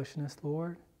foolishness,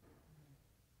 Lord.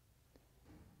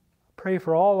 Pray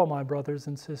for all of my brothers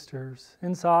and sisters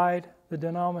inside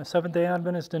the Seventh-day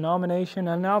Adventist denomination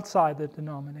and outside the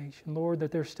denomination, Lord,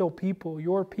 that they're still people,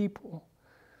 your people,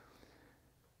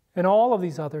 in all of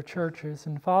these other churches.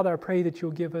 And Father, I pray that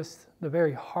you'll give us the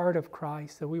very heart of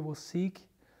Christ, that we will seek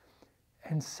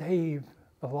and save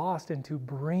the lost and to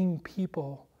bring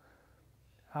people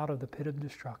out of the pit of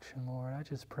destruction, Lord. I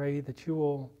just pray that you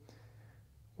will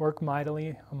work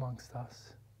mightily amongst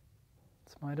us.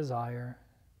 It's my desire.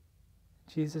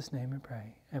 In Jesus' name I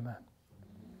pray. Amen.